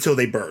suppresses them until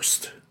they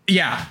burst.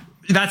 Yeah,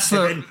 that's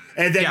the...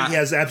 And then he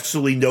has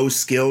absolutely no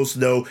skills,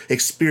 no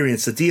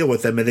experience to deal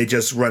with them, and they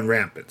just run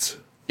rampant.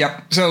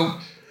 Yep, so...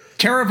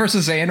 Terra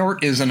versus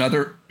Xehanort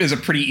is a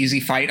pretty easy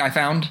fight, I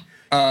found.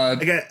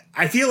 Again,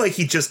 I feel like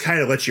he just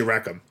kind of lets you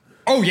wreck him.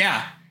 Oh,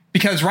 yeah.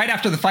 Because right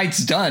after the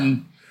fight's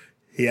done...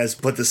 He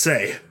has what to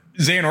say.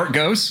 Xehanort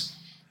goes,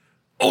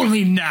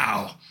 "Only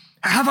now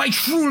have I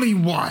truly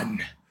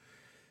won."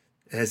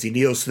 As he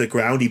kneels to the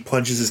ground, he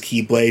punches his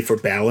keyblade for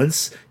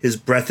balance. His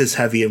breath is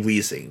heavy and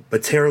wheezing.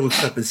 But Terra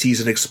looks up and sees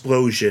an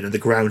explosion and the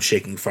ground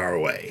shaking far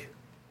away.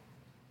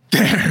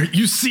 There,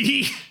 you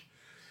see...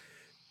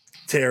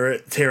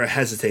 Terra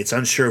hesitates,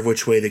 unsure of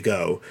which way to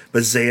go,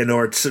 but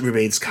Xehanort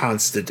remains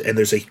constant, and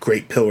there's a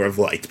great pillar of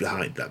light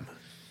behind them.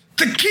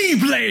 The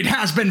Keyblade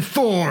has been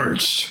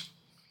forged!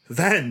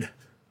 Then...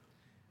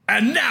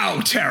 And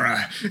now,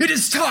 Terra, it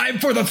is time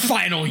for the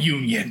final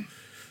union!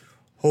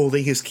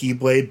 Holding his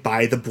Keyblade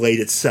by the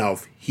blade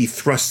itself, he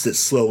thrusts it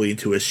slowly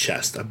into his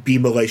chest. A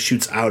beam of light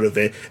shoots out of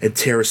it, and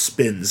Terra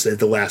spins at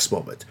the last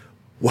moment.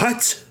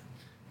 What?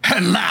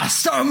 At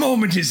last, our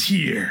moment is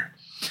here!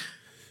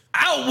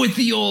 Out with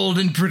the old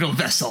and brittle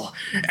vessel,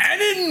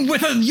 and in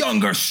with a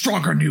younger,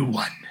 stronger new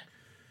one.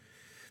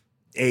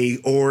 A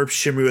orb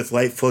shimmering with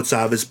light floats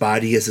out of his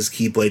body as his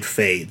Keyblade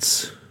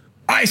fades.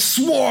 I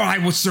swore I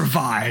would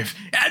survive,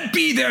 and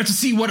be there to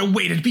see what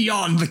awaited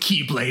beyond the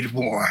Keyblade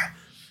War.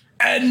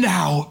 And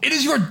now, it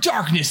is your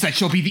darkness that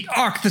shall be the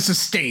arc that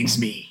sustains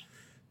me.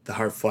 The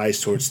heart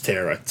flies towards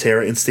Terra.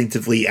 Terra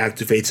instinctively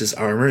activates his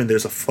armor, and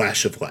there's a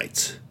flash of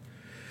light.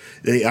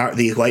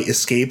 The light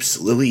escapes,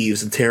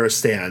 leaves, and Terra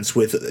stands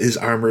with his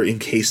armor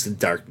encased in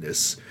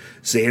darkness.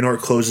 Xehanort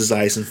closes his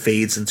eyes and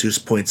fades into his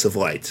points of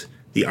light.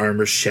 The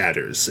armor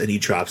shatters, and he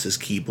drops his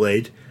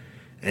keyblade,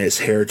 and his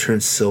hair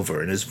turns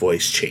silver and his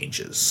voice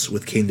changes,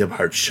 with Kingdom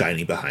Hearts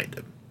shining behind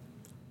him.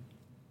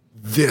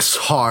 This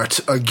heart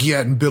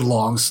again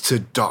belongs to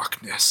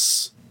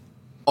darkness.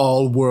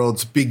 All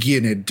worlds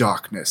begin in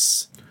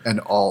darkness, and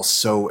all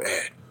so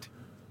end.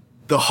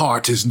 The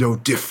heart is no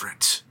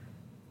different.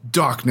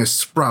 Darkness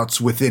sprouts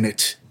within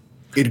it.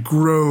 It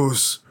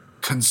grows,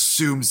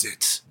 consumes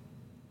it.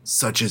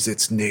 Such is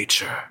its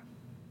nature.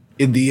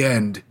 In the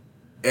end,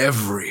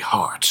 every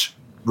heart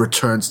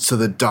returns to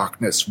the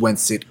darkness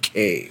whence it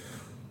came.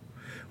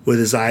 With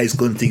his eyes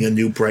glinting a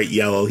new bright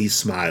yellow, he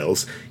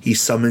smiles. He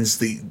summons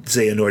the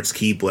Xehanort's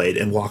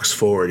keyblade and walks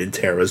forward in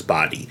Terra's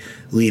body,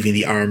 leaving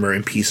the armor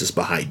in pieces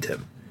behind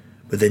him.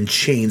 But then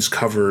chains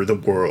cover the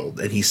world,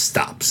 and he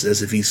stops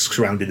as if he's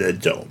surrounded in a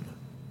dome.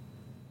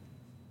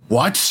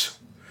 What?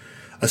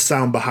 A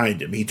sound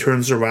behind him. He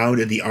turns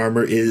around, and the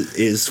armor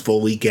is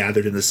fully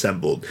gathered and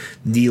assembled,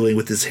 kneeling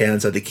with his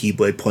hands on the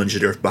keyblade plunged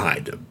in earth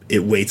behind him.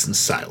 It waits in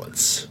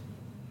silence.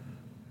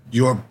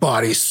 Your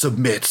body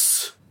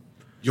submits.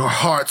 Your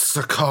heart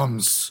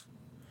succumbs.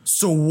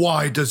 So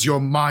why does your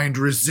mind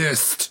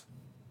resist?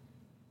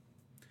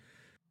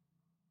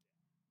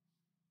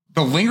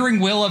 The lingering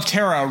will of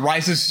Terra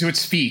rises to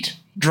its feet,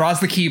 draws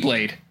the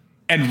keyblade,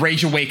 and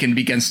Rage Awakened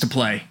begins to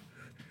play.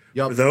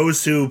 For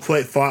those who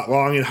fought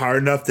long and hard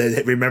enough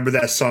to remember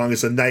that song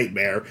as a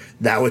nightmare,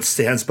 now it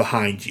stands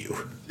behind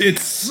you.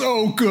 It's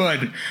so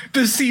good.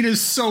 This scene is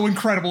so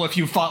incredible if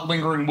you fought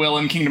Lingering Will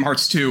in Kingdom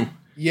Hearts 2.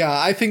 Yeah,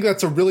 I think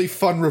that's a really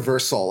fun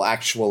reversal,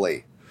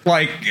 actually.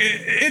 Like,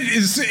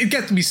 it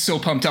gets me so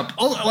pumped up.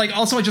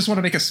 Also, I just want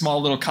to make a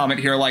small little comment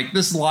here. Like,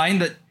 this line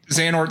that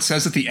Xehanort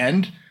says at the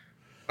end,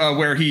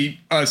 where he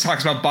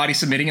talks about body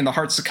submitting and the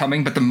heart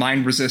succumbing, but the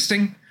mind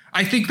resisting.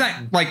 I think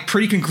that, like,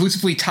 pretty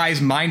conclusively ties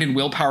mind and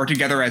willpower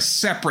together as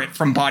separate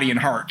from body and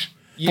heart.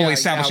 Fully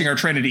establishing our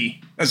trinity,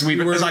 as I've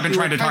been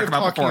trying to talk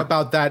about before.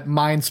 About that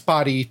mind,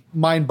 body,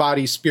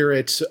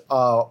 spirit,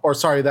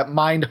 that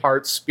mind,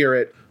 heart,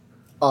 spirit,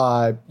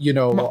 body,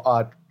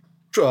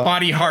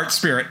 heart,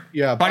 spirit.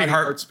 Yeah, body,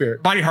 heart,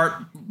 spirit. Body, heart,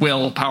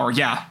 will, power.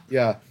 Yeah.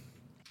 Yeah.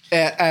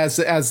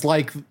 As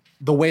like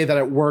the way that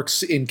it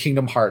works in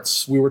Kingdom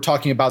Hearts. We were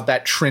talking about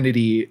that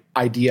Trinity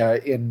idea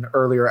in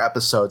earlier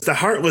episodes. The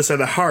heartless are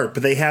the heart,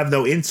 but they have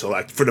no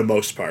intellect for the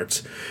most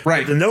part.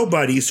 Right. But the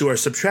nobodies who are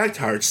subtract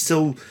hearts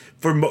still,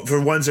 for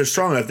ones that are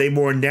strong enough, they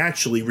more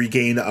naturally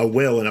regain a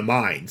will and a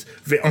mind.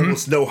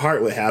 Almost no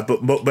heart would have,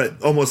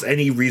 but almost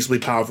any reasonably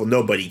powerful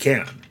nobody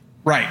can.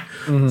 Right.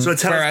 Mm-hmm. So it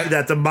tells you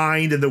that the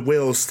mind and the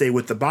will stay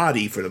with the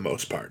body for the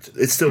most part.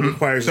 It still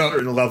requires a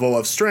certain level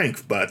of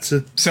strength, but...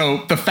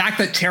 So the fact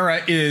that Terra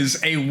is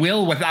a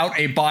will without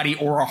a body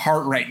or a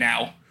heart right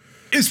now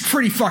is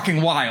pretty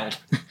fucking wild.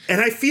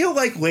 And I feel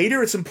like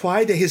later it's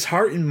implied that his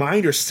heart and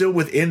mind are still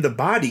within the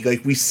body.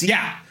 Like we see...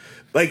 Yeah.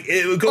 Like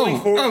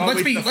going forward...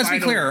 let's be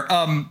clear.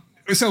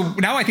 So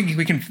now I think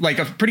we can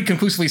pretty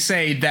conclusively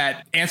say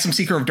that Ansem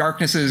Seeker of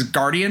Darkness's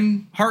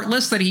Guardian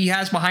Heartless that he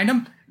has behind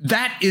him,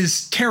 that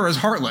is Terra's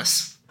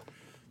Heartless.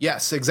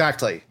 Yes,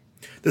 exactly.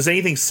 Does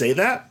anything say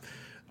that?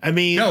 I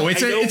mean, no,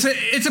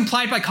 it's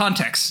implied by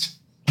context.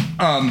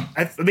 I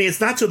mean, it's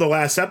not till the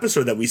last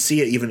episode that we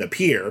see it even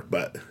appear,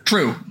 but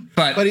true.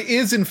 But it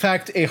is in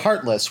fact a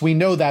Heartless. We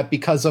know that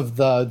because of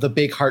the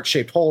big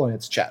heart-shaped hole in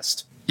its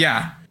chest.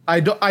 Yeah.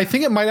 I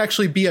think it might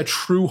actually be a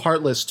true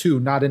Heartless too,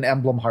 not an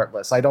emblem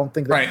Heartless. I don't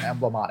think there's an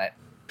emblem on it.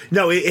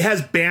 No, it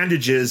has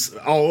bandages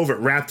all over it,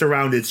 wrapped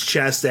around its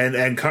chest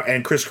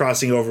and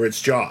crisscrossing over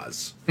its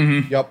jaws.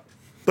 Mm-hmm. Yep.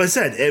 But I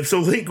said, so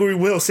Lingering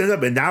Will stands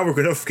up, and now we're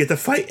going to get to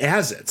fight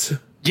as it.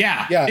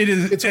 Yeah, it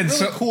is. It's a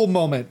really cool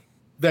moment.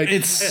 That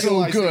it's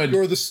so good.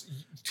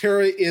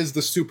 Terra is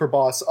the super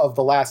boss of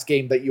the last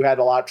game that you had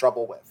a lot of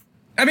trouble with.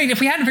 I mean, if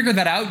we hadn't figured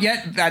that out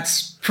yet,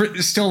 that's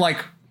still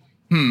like,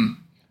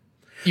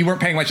 you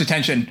weren't paying much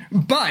attention.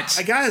 But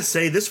I gotta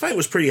say, this fight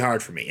was pretty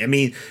hard for me. I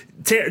mean,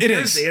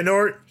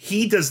 Xehanort,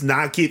 he does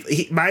not keep...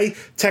 my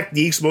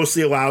techniques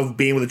mostly allow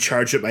being able to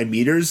charge up my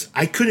meters.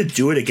 I couldn't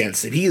do it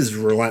against him. He is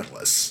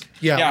relentless.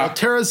 Yeah. Well,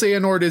 Terra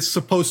Xehanort is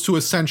supposed to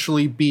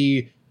essentially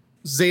be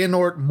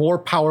Xehanort more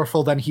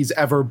powerful than he's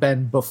ever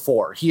been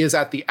before. He is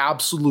at the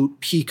absolute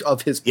peak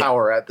of his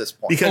power at this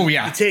point. Because we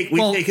take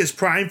his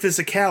prime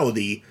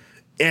physicality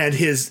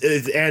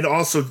and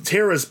also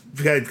Terra's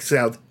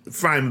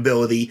prime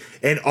ability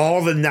and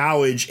all the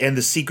knowledge and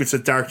the secrets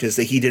of darkness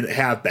that he didn't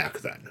have back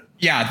then.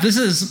 Yeah, this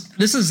is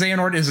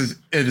Xehanort is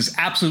at his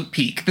absolute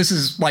peak. This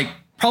is like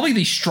probably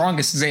the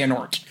strongest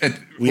Xehanort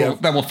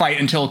that will fight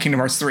until Kingdom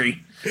Hearts 3.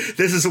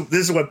 This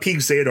is what peak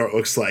Xehanort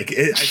looks like.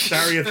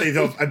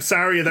 I'm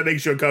sorry if that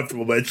makes you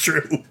uncomfortable, but it's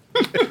true.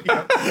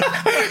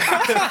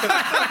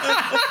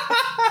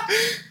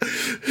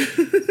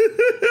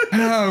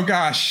 Oh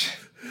gosh.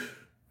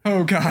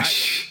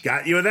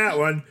 Got you with that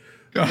one.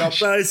 Gosh.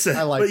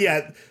 But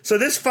yeah, so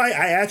this fight,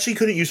 I actually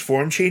couldn't use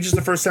form changes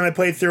the first time I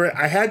played through it.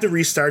 I had to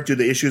restart due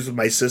to issues with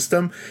my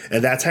system,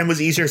 and that time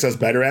was easier because I was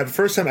better at it. The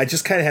first time, I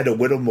just kind of had to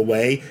whittle them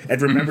away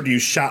and remember to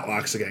use shot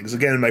locks again. Because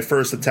again, in my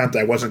first attempt,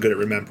 I wasn't good at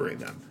remembering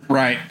them.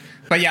 Right.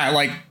 But yeah,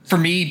 like, for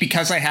me,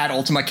 because I had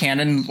Ultima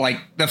Cannon, like,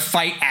 the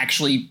fight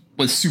actually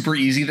was super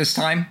easy this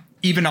time,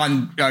 even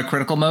on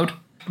critical mode.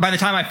 By the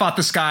time I fought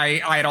this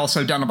guy, I had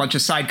also done a bunch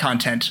of side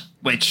content,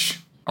 which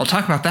I'll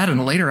talk about that in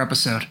a later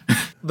episode.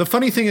 The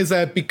funny thing is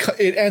that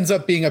it ends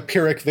up being a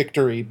Pyrrhic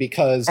victory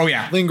because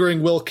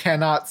Lingering Will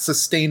cannot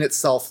sustain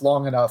itself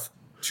long enough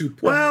to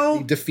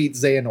permanently defeat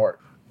Xehanort.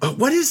 I'm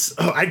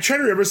trying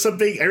to remember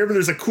something. I remember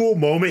there's a cool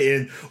moment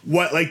in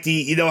what, like,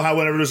 how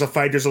whenever there's a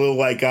fight, there's a little,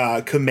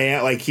 like,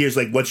 command, like, here's,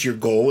 like, what your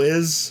goal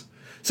is.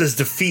 It says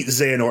defeat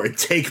Xehanort and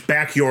take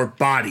back your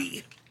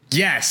body.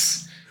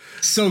 Yes.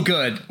 So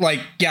good.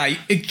 Like, yeah,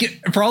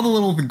 for all the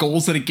little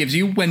goals that it gives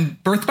you, when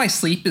Birth by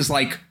Sleep is,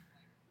 like,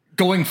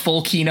 going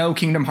full Kino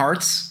Kingdom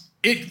Hearts,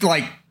 it,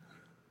 like,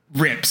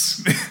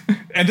 rips.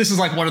 And this is,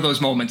 like, one of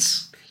those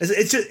moments.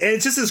 It's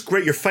just as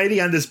great. You're fighting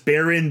on this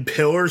barren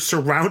pillar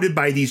surrounded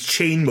by these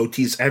chain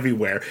motifs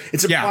everywhere.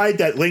 It's implied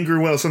that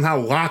Lingering Will somehow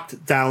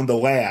locked down the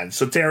land,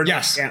 so Terra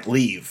can't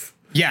leave.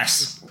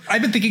 Yes.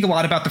 I've been thinking a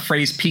lot about the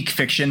phrase peak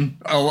fiction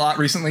a lot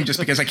recently, just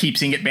because I keep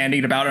seeing it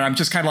bandied about, and I'm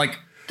just kind of like,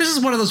 this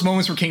is one of those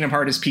moments where Kingdom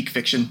Hearts is peak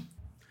fiction.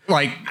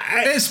 Like,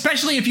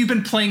 especially if you've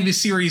been playing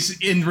this series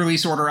in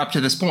release order up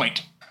to this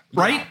point,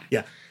 right?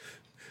 Yeah.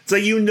 It's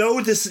like,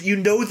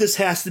 this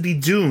has to be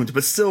doomed,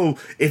 but still,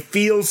 it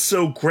feels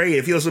so great.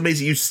 It feels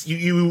amazing.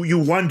 You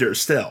wonder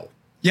still.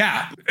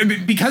 Yeah, I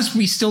mean, because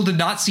we still did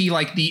not see,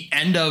 like, the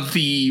end of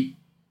the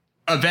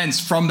events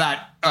from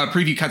that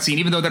preview cutscene,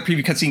 even though that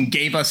preview cutscene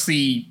gave us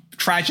the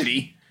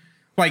tragedy.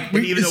 Like,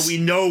 even though we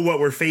know what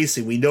we're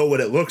facing, we know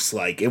what it looks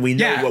like, and we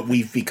know what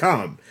we've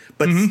become,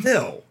 but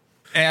still.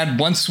 And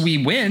once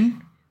we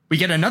win, we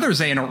get another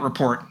Xehanort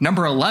report,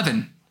 number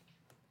 11.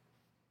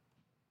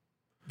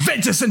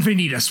 Ventus and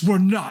Ventus were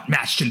not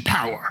matched in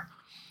power.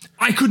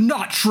 I could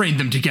not train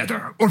them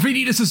together, or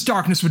Ventus's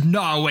darkness would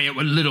gnaw away at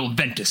what little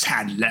Ventus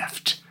had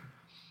left.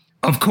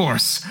 Of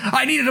course,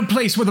 I needed a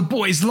place where the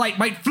boy's light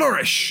might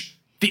flourish.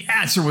 The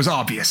answer was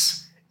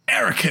obvious.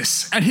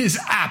 Eraqus and his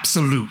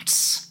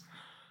absolutes.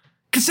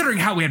 Considering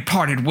how we had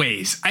parted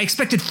ways, I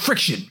expected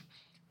friction.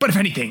 But if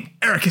anything,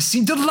 Eraqus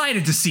seemed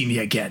delighted to see me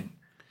again.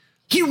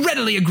 He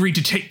readily agreed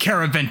to take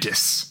care of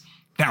Ventus.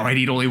 Now I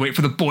need only wait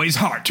for the boy's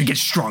heart to get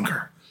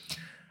stronger.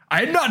 I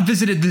had not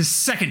visited this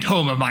second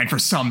home of mine for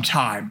some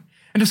time,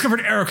 and discovered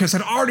Eraqus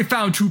had already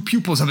found two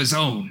pupils of his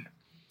own.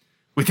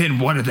 Within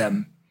one of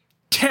them,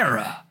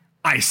 Terra,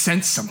 I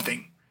sensed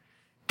something.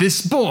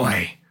 This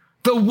boy,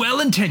 though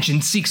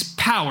well-intentioned, seeks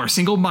power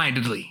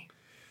single-mindedly.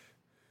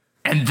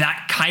 And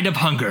that kind of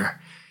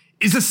hunger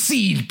is a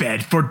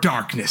seedbed for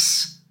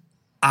darkness.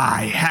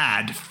 I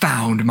had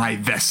found my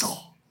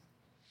vessel.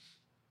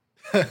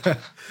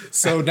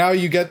 So now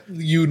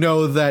you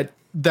know that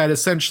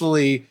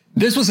essentially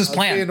this was his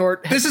plan.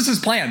 Xehanort this is his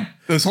plan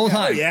this whole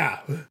time. Yeah.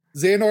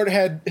 Xehanort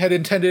had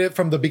intended it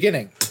from the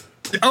beginning.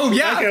 Oh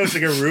yeah. That guy was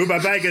like a rube. I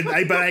bet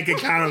I could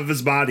count of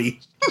his body.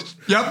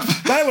 Yep.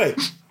 By the way,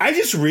 I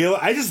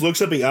just looked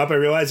something up. I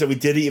realized that we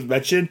didn't even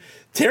mention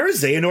Terra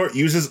Xehanort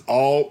uses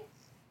all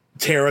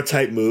Terra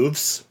type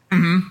moves.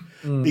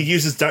 Mm-hmm. He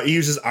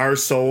uses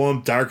Ars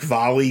Solum, Dark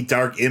Volley,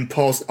 Dark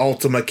Impulse,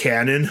 Ultima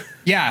Cannon.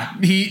 Yeah,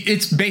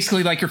 it's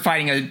basically like you're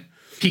fighting a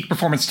peak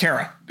performance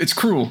Terra. It's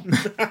cruel.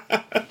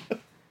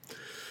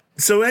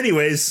 So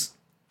anyways,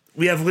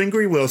 we have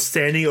Lingering Will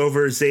standing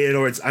over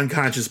Xehanort's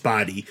unconscious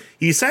body.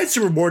 He decides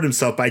to reward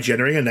himself by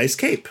generating a nice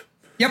cape.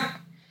 Yep.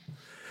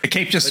 The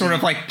cape just sort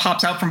of like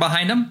pops out from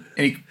behind him,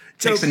 and he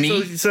takes a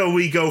knee. So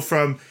we go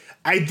from,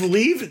 I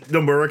believe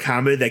Nomura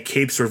commented that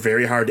capes were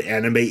very hard to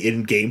animate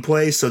in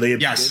gameplay, so they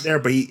put it there.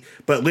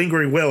 But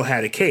Lingering Will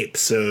had a cape,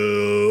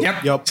 so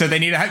yep. So they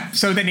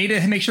need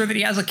to make sure that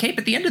he has a cape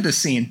at the end of this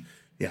scene.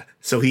 Yeah.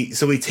 So he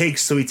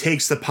takes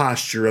the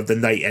posture of the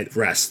knight at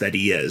rest that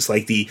he is.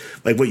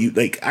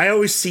 I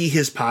always see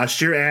his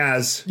posture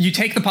as, you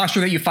take the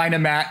posture that you find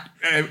him at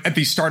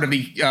the start of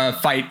the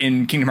fight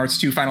in Kingdom Hearts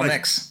 2 Final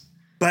Mix.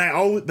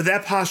 But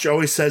that posture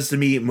always says to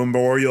me,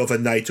 memorial of a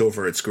knight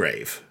over its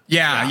grave.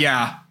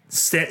 Yeah.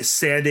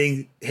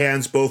 Standing,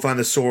 hands both on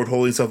the sword,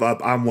 holding himself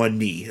up on one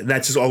knee. And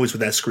that's just always what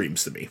that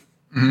screams to me.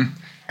 Mm-hmm.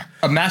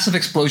 A massive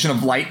explosion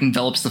of light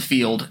envelops the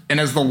field,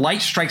 and as the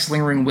light strikes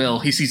Lingering Will,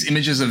 he sees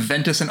images of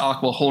Ventus and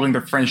Aqua holding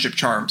their friendship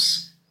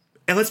charms.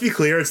 And let's be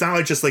clear, it's not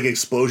like just like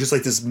explosions, it's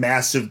like this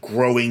massive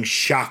growing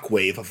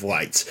shockwave of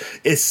lights.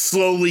 It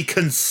slowly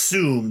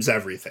consumes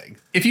everything.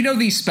 If you know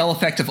the spell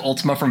effect of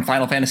Ultima from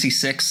Final Fantasy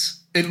VI,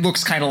 it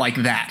looks kind of like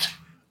that,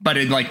 but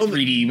in like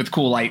 3D with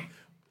cool light.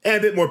 And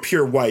a bit more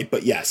pure white,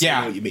 but yes, I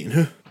know what you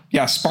mean.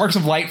 Yeah, sparks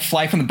of light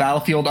fly from the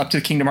battlefield up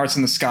to Kingdom Hearts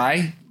in the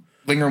sky.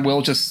 Lingering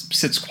Will just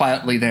sits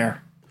quietly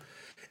there.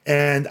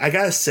 And I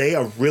gotta say,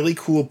 a really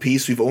cool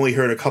piece we've only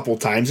heard a couple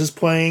times is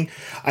playing.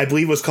 I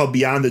believe it was called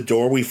Beyond the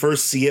Door. We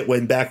first see it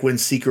when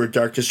Secret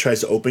Darkness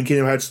tries to open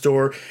Kingdom Hearts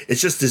door. It's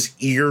just this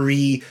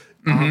eerie,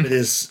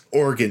 ominous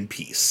organ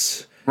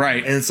piece.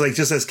 Right. And it's like,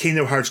 just as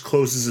Kingdom Hearts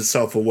closes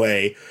itself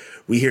away,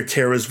 we hear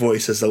Terra's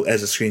voice as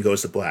the screen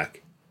goes to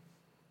black.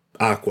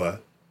 Aqua.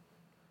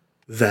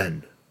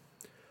 Then.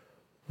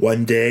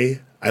 One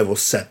day, I will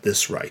set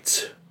this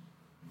right.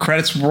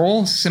 Credits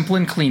roll, simple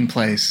and clean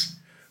plays.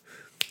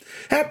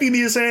 Happy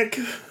music!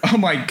 Oh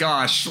my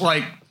gosh,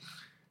 like...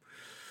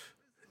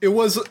 It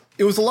was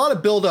a lot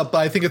of buildup, but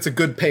I think it's a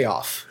good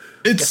payoff.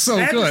 It's so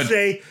I have good. to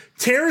say,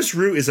 Terra's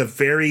route is a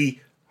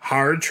very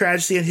hard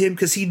tragedy on him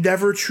because he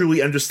never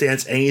truly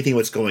understands anything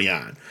what's going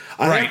on.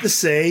 I have to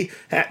say,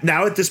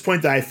 now at this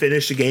point that I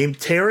finished the game,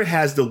 Terra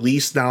has the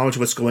least knowledge of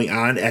what's going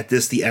on at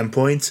the end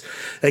point.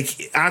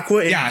 Like,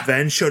 Aqua and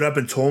Ven showed up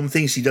and told him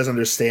things he doesn't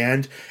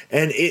understand,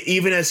 and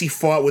even as he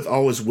fought with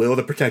all his will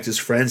to protect his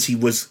friends, he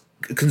was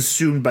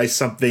consumed by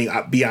something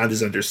beyond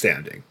his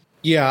understanding.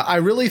 Yeah, I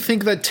really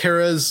think that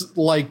Terra's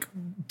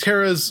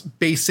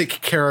basic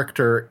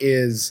character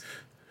is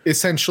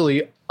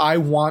essentially, I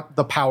want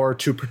the power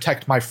to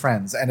protect my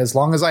friends. And as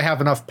long as I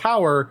have enough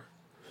power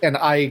and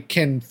I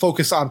can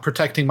focus on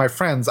protecting my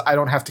friends, I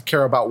don't have to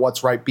care about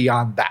what's right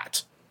beyond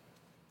that.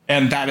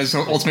 And that is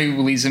ultimately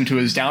what leads him to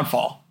his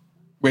downfall,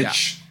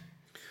 which,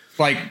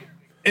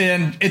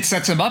 and it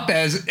sets him up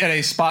at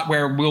a spot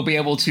where we'll be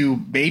able to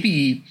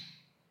maybe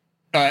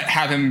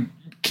have him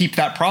keep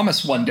that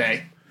promise one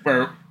day,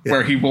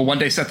 where he will one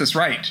day set this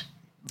right.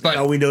 But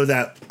all we know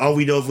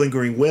of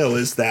Lingering Will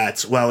is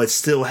that while it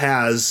still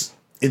has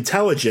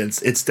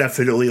intelligence, it's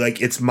definitely like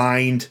its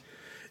mind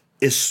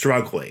is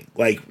struggling.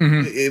 Like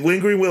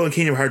Lingering Will in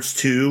Kingdom Hearts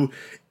 2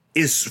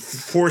 is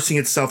forcing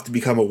itself to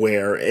become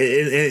aware, and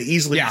it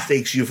easily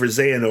mistakes you for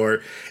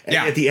Xehanort. And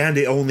at the end,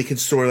 it only can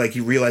store like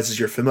he realizes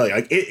you're familiar.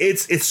 Like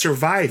it's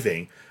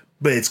surviving,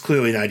 but it's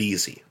clearly not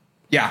easy.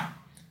 Yeah.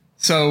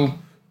 So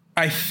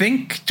I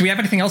think, do we have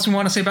anything else we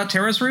want to say about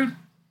Terra's route?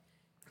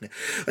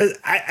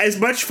 As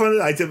much fun as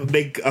I did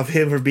make of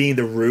him for being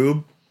the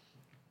Rube,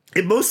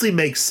 it mostly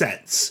makes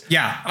sense.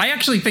 Yeah, I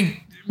actually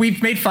think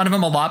we've made fun of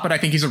him a lot, but I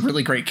think he's a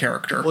really great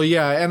character. Well,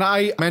 yeah, and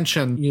I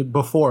mentioned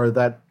before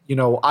that,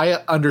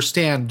 I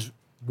understand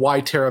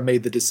why Terra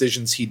made the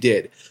decisions he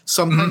did.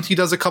 Sometimes he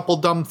does a couple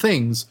dumb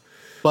things,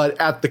 but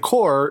at the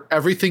core,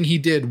 everything he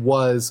did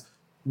was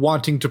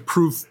wanting to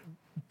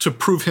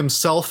prove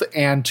himself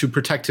and to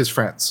protect his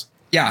friends.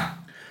 Yeah,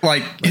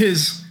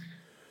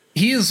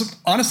 he is,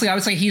 honestly, I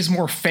would say he's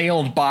more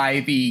failed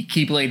by the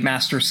Keyblade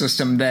Master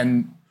system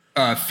than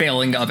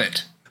failing of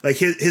it. Like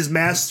his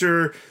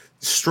master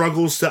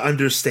struggles to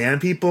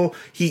understand people.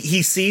 He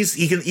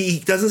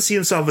doesn't see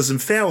himself as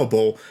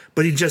infallible,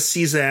 but he just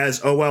sees it as,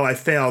 oh well, I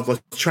failed,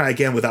 let's try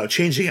again without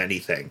changing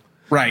anything.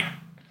 Right.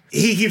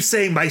 He keeps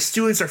saying, my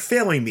students are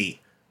failing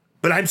me,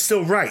 but I'm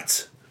still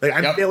right. Like,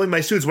 I'm failing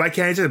my students, why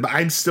can't I do it? But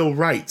I'm still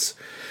right.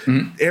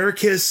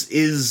 Eraqus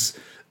is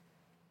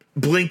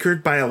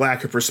blinkered by a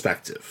lack of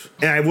perspective.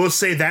 And I will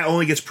say that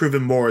only gets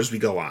proven more as we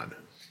go on.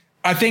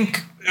 I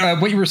think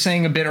what you were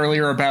saying a bit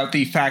earlier about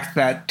the fact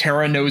that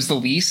Terra knows the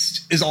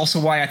least is also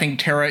why I think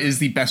Terra is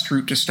the best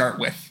route to start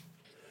with.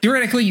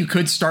 Theoretically, you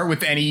could start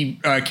with any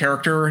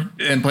character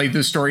and play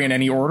the story in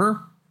any order,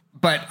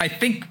 but I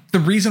think the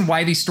reason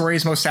why the story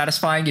is most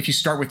satisfying if you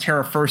start with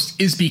Terra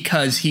first is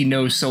because he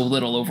knows so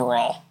little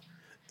overall.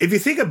 If you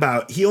think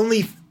about it, he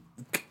only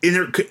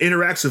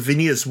interacts with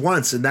Ventus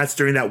once, and that's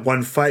during that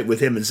one fight with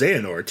him and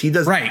Xehanort.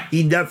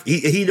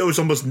 He knows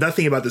almost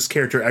nothing about this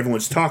character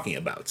everyone's talking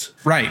about.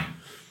 Right.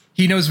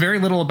 He knows very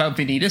little about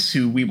Ventus,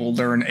 who we will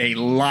learn a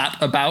lot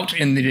about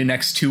in the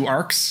next two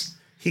arcs.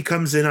 He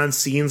comes in on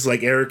scenes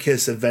like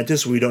Eraqus and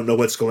Ventus where we don't know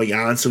what's going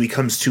on, so he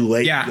comes too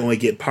late. You only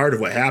get part of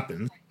what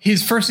happened.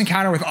 His first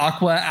encounter with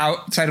Aqua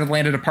outside of the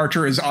Land of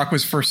Departure is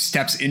Aqua's first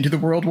steps into the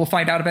world, we'll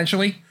find out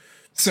eventually.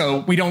 So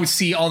we don't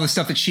see all the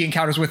stuff that she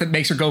encounters with it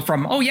makes her go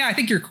from, oh yeah, I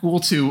think you're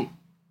cool, to,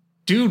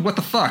 dude, what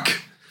the fuck?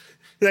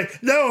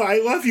 Like, no, I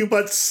love you,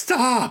 but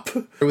stop.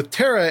 With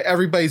Terra,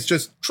 everybody's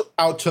just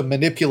out to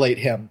manipulate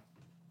him.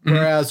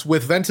 Whereas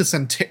with Ventus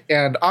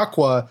and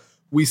Aqua,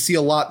 we see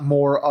a lot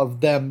more of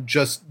them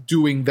just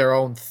doing their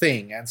own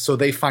thing. And so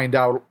they find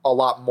out a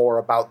lot more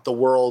about the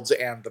worlds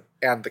and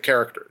the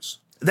characters.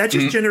 That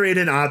just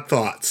generated an odd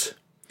thought.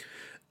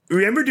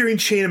 Remember during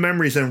Chain of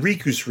Memories on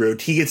Riku's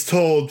route, he gets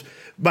told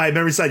by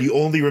memory side, you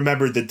only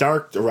remember the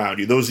dark around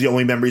you. Those are the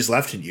only memories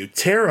left in you.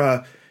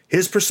 Terra,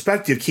 his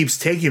perspective keeps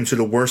taking him to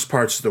the worst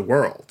parts of the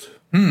world.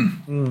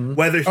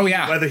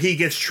 Whether he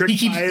gets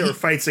tricked by it or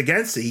fights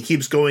against it, he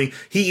keeps going.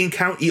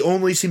 He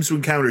only seems to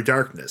encounter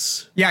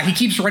darkness. Yeah, he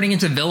keeps running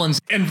into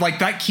villains, and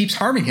that keeps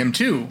harming him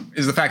too.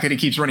 Is the fact that he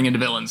keeps running into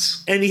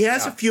villains, and he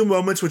has a few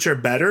moments which are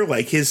better,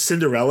 like his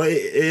Cinderella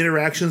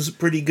interaction's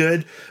pretty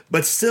good,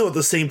 but still at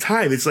the same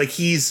time, it's like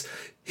his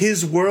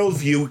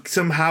worldview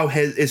somehow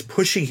is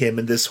pushing him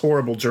in this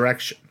horrible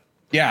direction.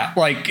 Yeah,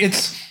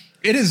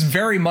 it is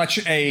very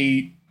much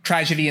a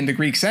tragedy in the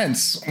Greek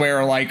sense,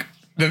 where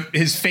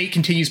his fate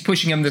continues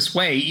pushing him this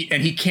way,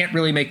 and he can't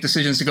really make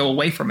decisions to go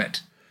away from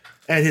it.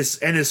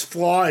 And his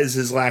flaw is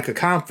his lack of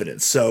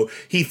confidence. So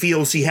he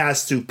feels he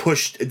has to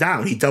push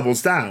down. He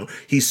doubles down.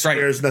 He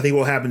swears nothing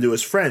will happen to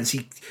his friends.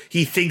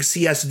 He thinks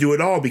he has to do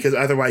it all because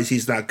otherwise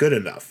he's not good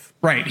enough.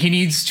 Right. He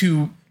needs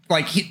to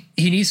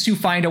he needs to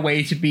find a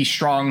way to be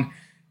strong,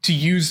 to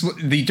use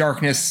the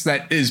darkness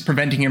that is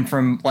preventing him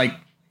from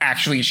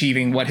actually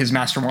achieving what his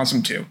master wants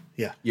him to.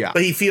 Yeah. Yeah.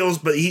 But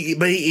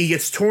he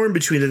gets torn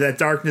between it. That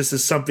darkness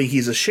is something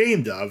he's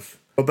ashamed of,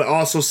 but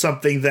also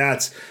something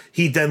that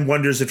he then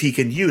wonders if he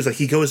can use.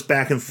 He goes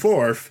back and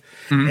forth,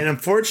 and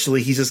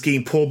unfortunately, he's just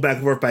getting pulled back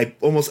and forth by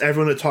almost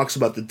everyone that talks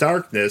about the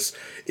darkness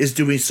is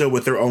doing so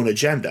with their own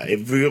agenda.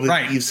 It really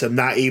leaves him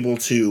not able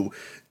to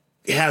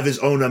have his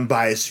own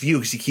unbiased view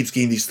because he keeps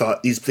getting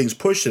these things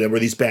pushed at him or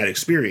these bad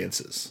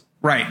experiences.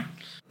 Right.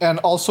 And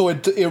also,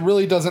 it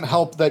really doesn't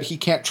help that he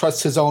can't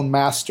trust his own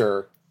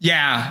master.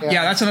 Yeah,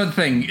 that's another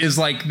thing, is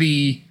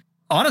the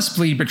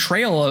honestly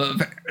betrayal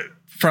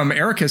from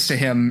Eraqus to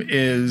him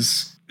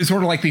is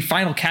sort of the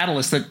final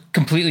catalyst that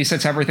completely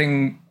sets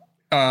everything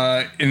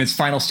in its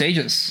final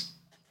stages.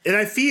 And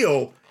I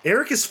feel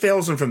Eraqus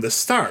fails him from the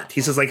start.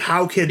 He says,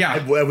 how can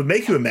I would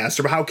make you a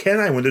master, but how can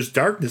I when there's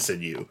darkness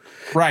in you?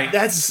 Right.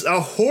 That's a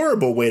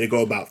horrible way to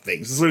go about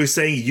things. It's literally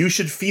saying you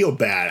should feel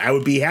bad. I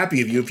would be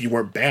happy of you if you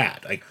weren't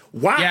bad.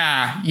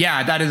 Wow.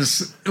 Yeah, that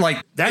is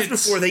that's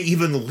before they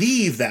even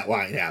leave that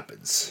line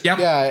happens. Yep.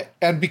 Yeah,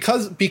 and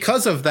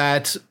because of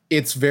that,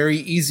 it's very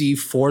easy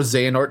for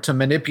Xehanort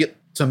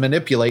to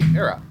manipulate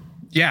Terra.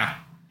 Yeah.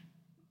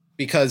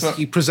 Because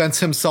he presents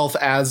himself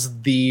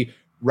as the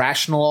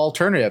rational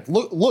alternative.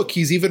 Look,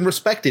 he's even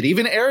respected.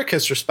 Even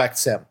Eraqus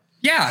respects him.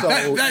 Yeah,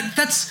 So,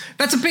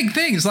 that's a big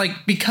thing. Is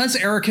because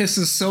Eraqus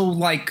is so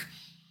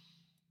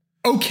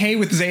okay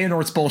with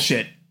Xehanort's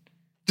bullshit,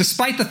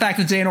 despite the fact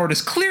that Xehanort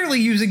is clearly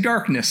using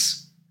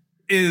darkness,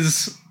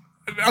 is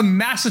a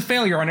massive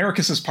failure on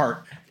Eraqus's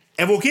part.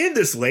 And we'll get into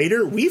this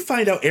later. We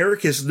find out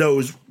Eraqus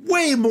knows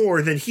way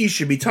more than he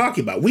should be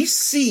talking about. We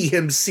see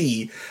him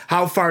see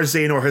how far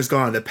Xehanort has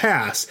gone in the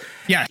past.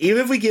 Yeah.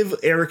 Even if we give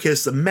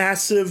Eraqus a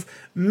massive,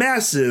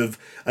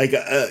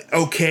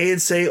 okay,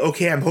 and say,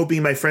 okay, I'm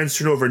hoping my friends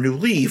turn over a new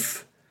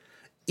leaf.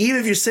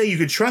 Even if you say you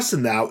can trust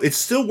him now, it's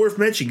still worth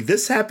mentioning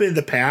this happened in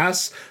the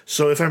past.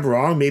 So if I'm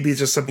wrong, maybe it's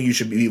just something you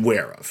should be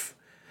aware of.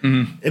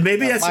 Mm-hmm. And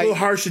maybe that's a little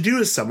harsh to do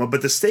to someone,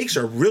 but the stakes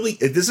are really,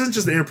 this isn't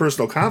just an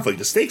interpersonal conflict.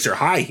 The stakes are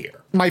high here.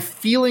 My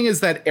feeling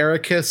is that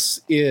Eraqus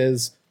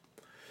is,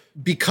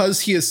 because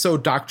he is so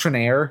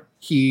doctrinaire,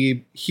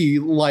 he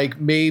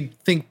may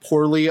think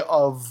poorly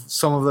of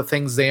some of the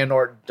things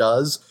Xehanort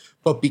does,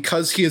 but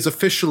because he is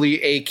officially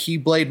a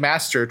Keyblade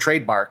Master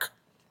trademark,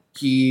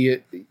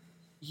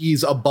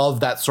 he's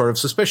above that sort of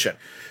suspicion.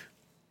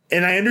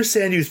 And I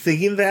understand you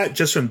thinking that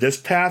just from this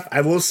path.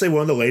 I will say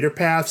one of the later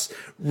paths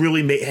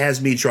really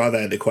has me draw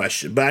that into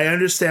question. But I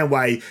understand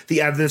why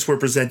the evidence we're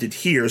presented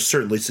here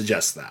certainly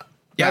suggests that.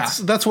 Yeah.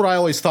 That's what I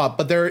always thought.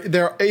 But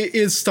there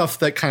is stuff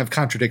that kind of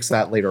contradicts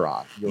that later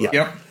on. Yeah.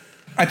 Yep.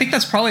 I think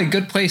that's probably a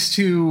good place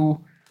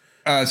to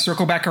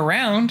circle back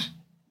around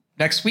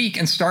next week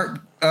and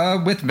start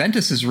with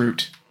Ventus's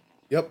route.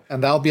 Yep.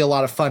 And that'll be a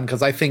lot of fun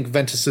because I think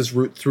Ventus's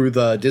route through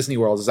the Disney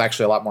world is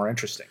actually a lot more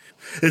interesting.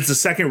 It's the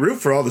second route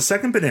for all the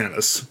second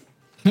bananas.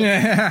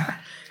 Yeah,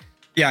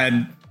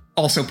 and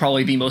also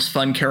probably the most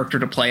fun character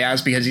to play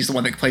as because he's the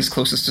one that plays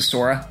closest to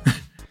Sora.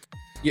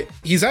 Yeah,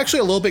 he's actually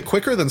a little bit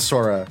quicker than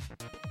Sora.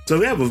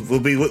 So yeah, we'll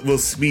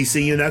be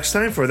seeing you next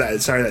time for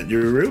that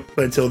new route.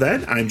 But until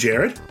then, I'm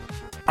Jared.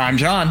 I'm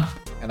John.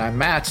 And I'm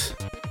Matt.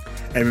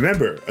 And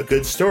remember, a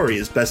good story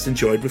is best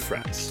enjoyed with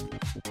friends.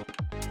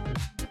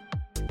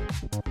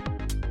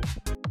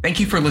 Thank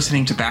you for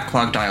listening to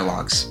Backlog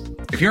Dialogues.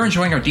 If you're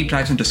enjoying our deep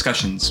dives and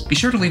discussions, be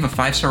sure to leave a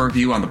 5-star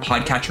review on the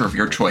podcatcher of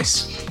your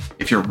choice.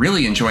 If you're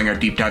really enjoying our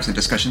deep dives and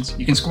discussions,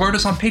 you can support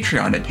us on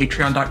Patreon at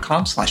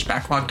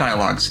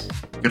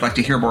patreon.com/backlogdialogues. If you'd like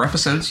to hear more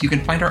episodes, you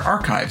can find our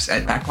archives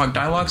at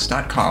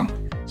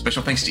backlogdialogues.com.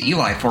 Special thanks to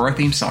Eli for our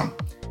theme song.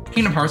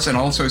 Kingdom Hearts and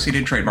all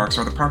associated trademarks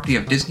are the property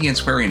of Disney and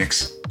Square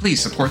Enix.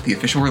 Please support the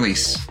official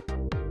release.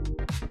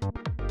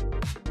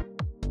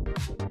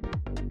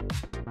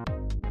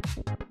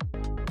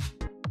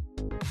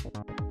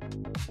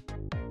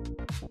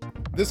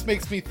 This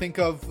makes me think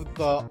of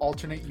the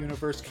alternate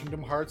universe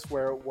Kingdom Hearts,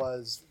 where it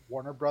was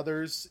Warner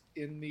Brothers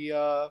in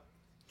the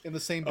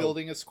same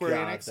building as Square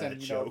Enix,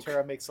 and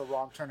Terra makes a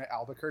wrong turn at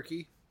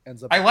Albuquerque.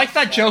 Ends up. I like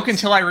that joke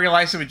until I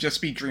realized it would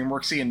just be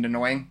DreamWorksy and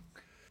annoying.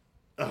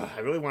 I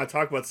really want to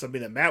talk about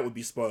something that Matt would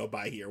be spoiled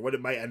by here. What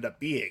it might end up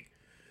being.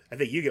 I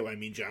think you get what I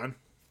mean, John.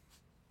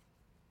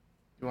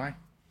 Do I?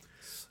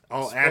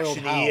 All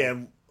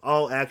actiony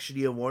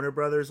and Warner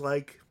Brothers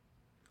like.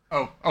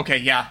 Oh, okay,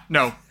 yeah,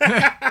 no.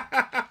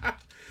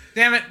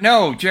 Damn it,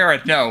 no,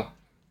 Jared, no.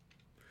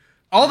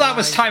 All that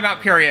was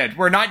timeout period.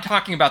 We're not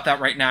talking about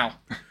that right now.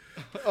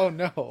 Oh,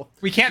 no.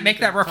 We can't make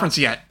that reference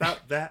yet.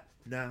 About that?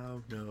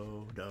 No.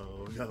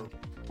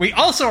 We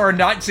also are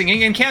not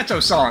singing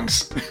Encanto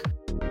songs.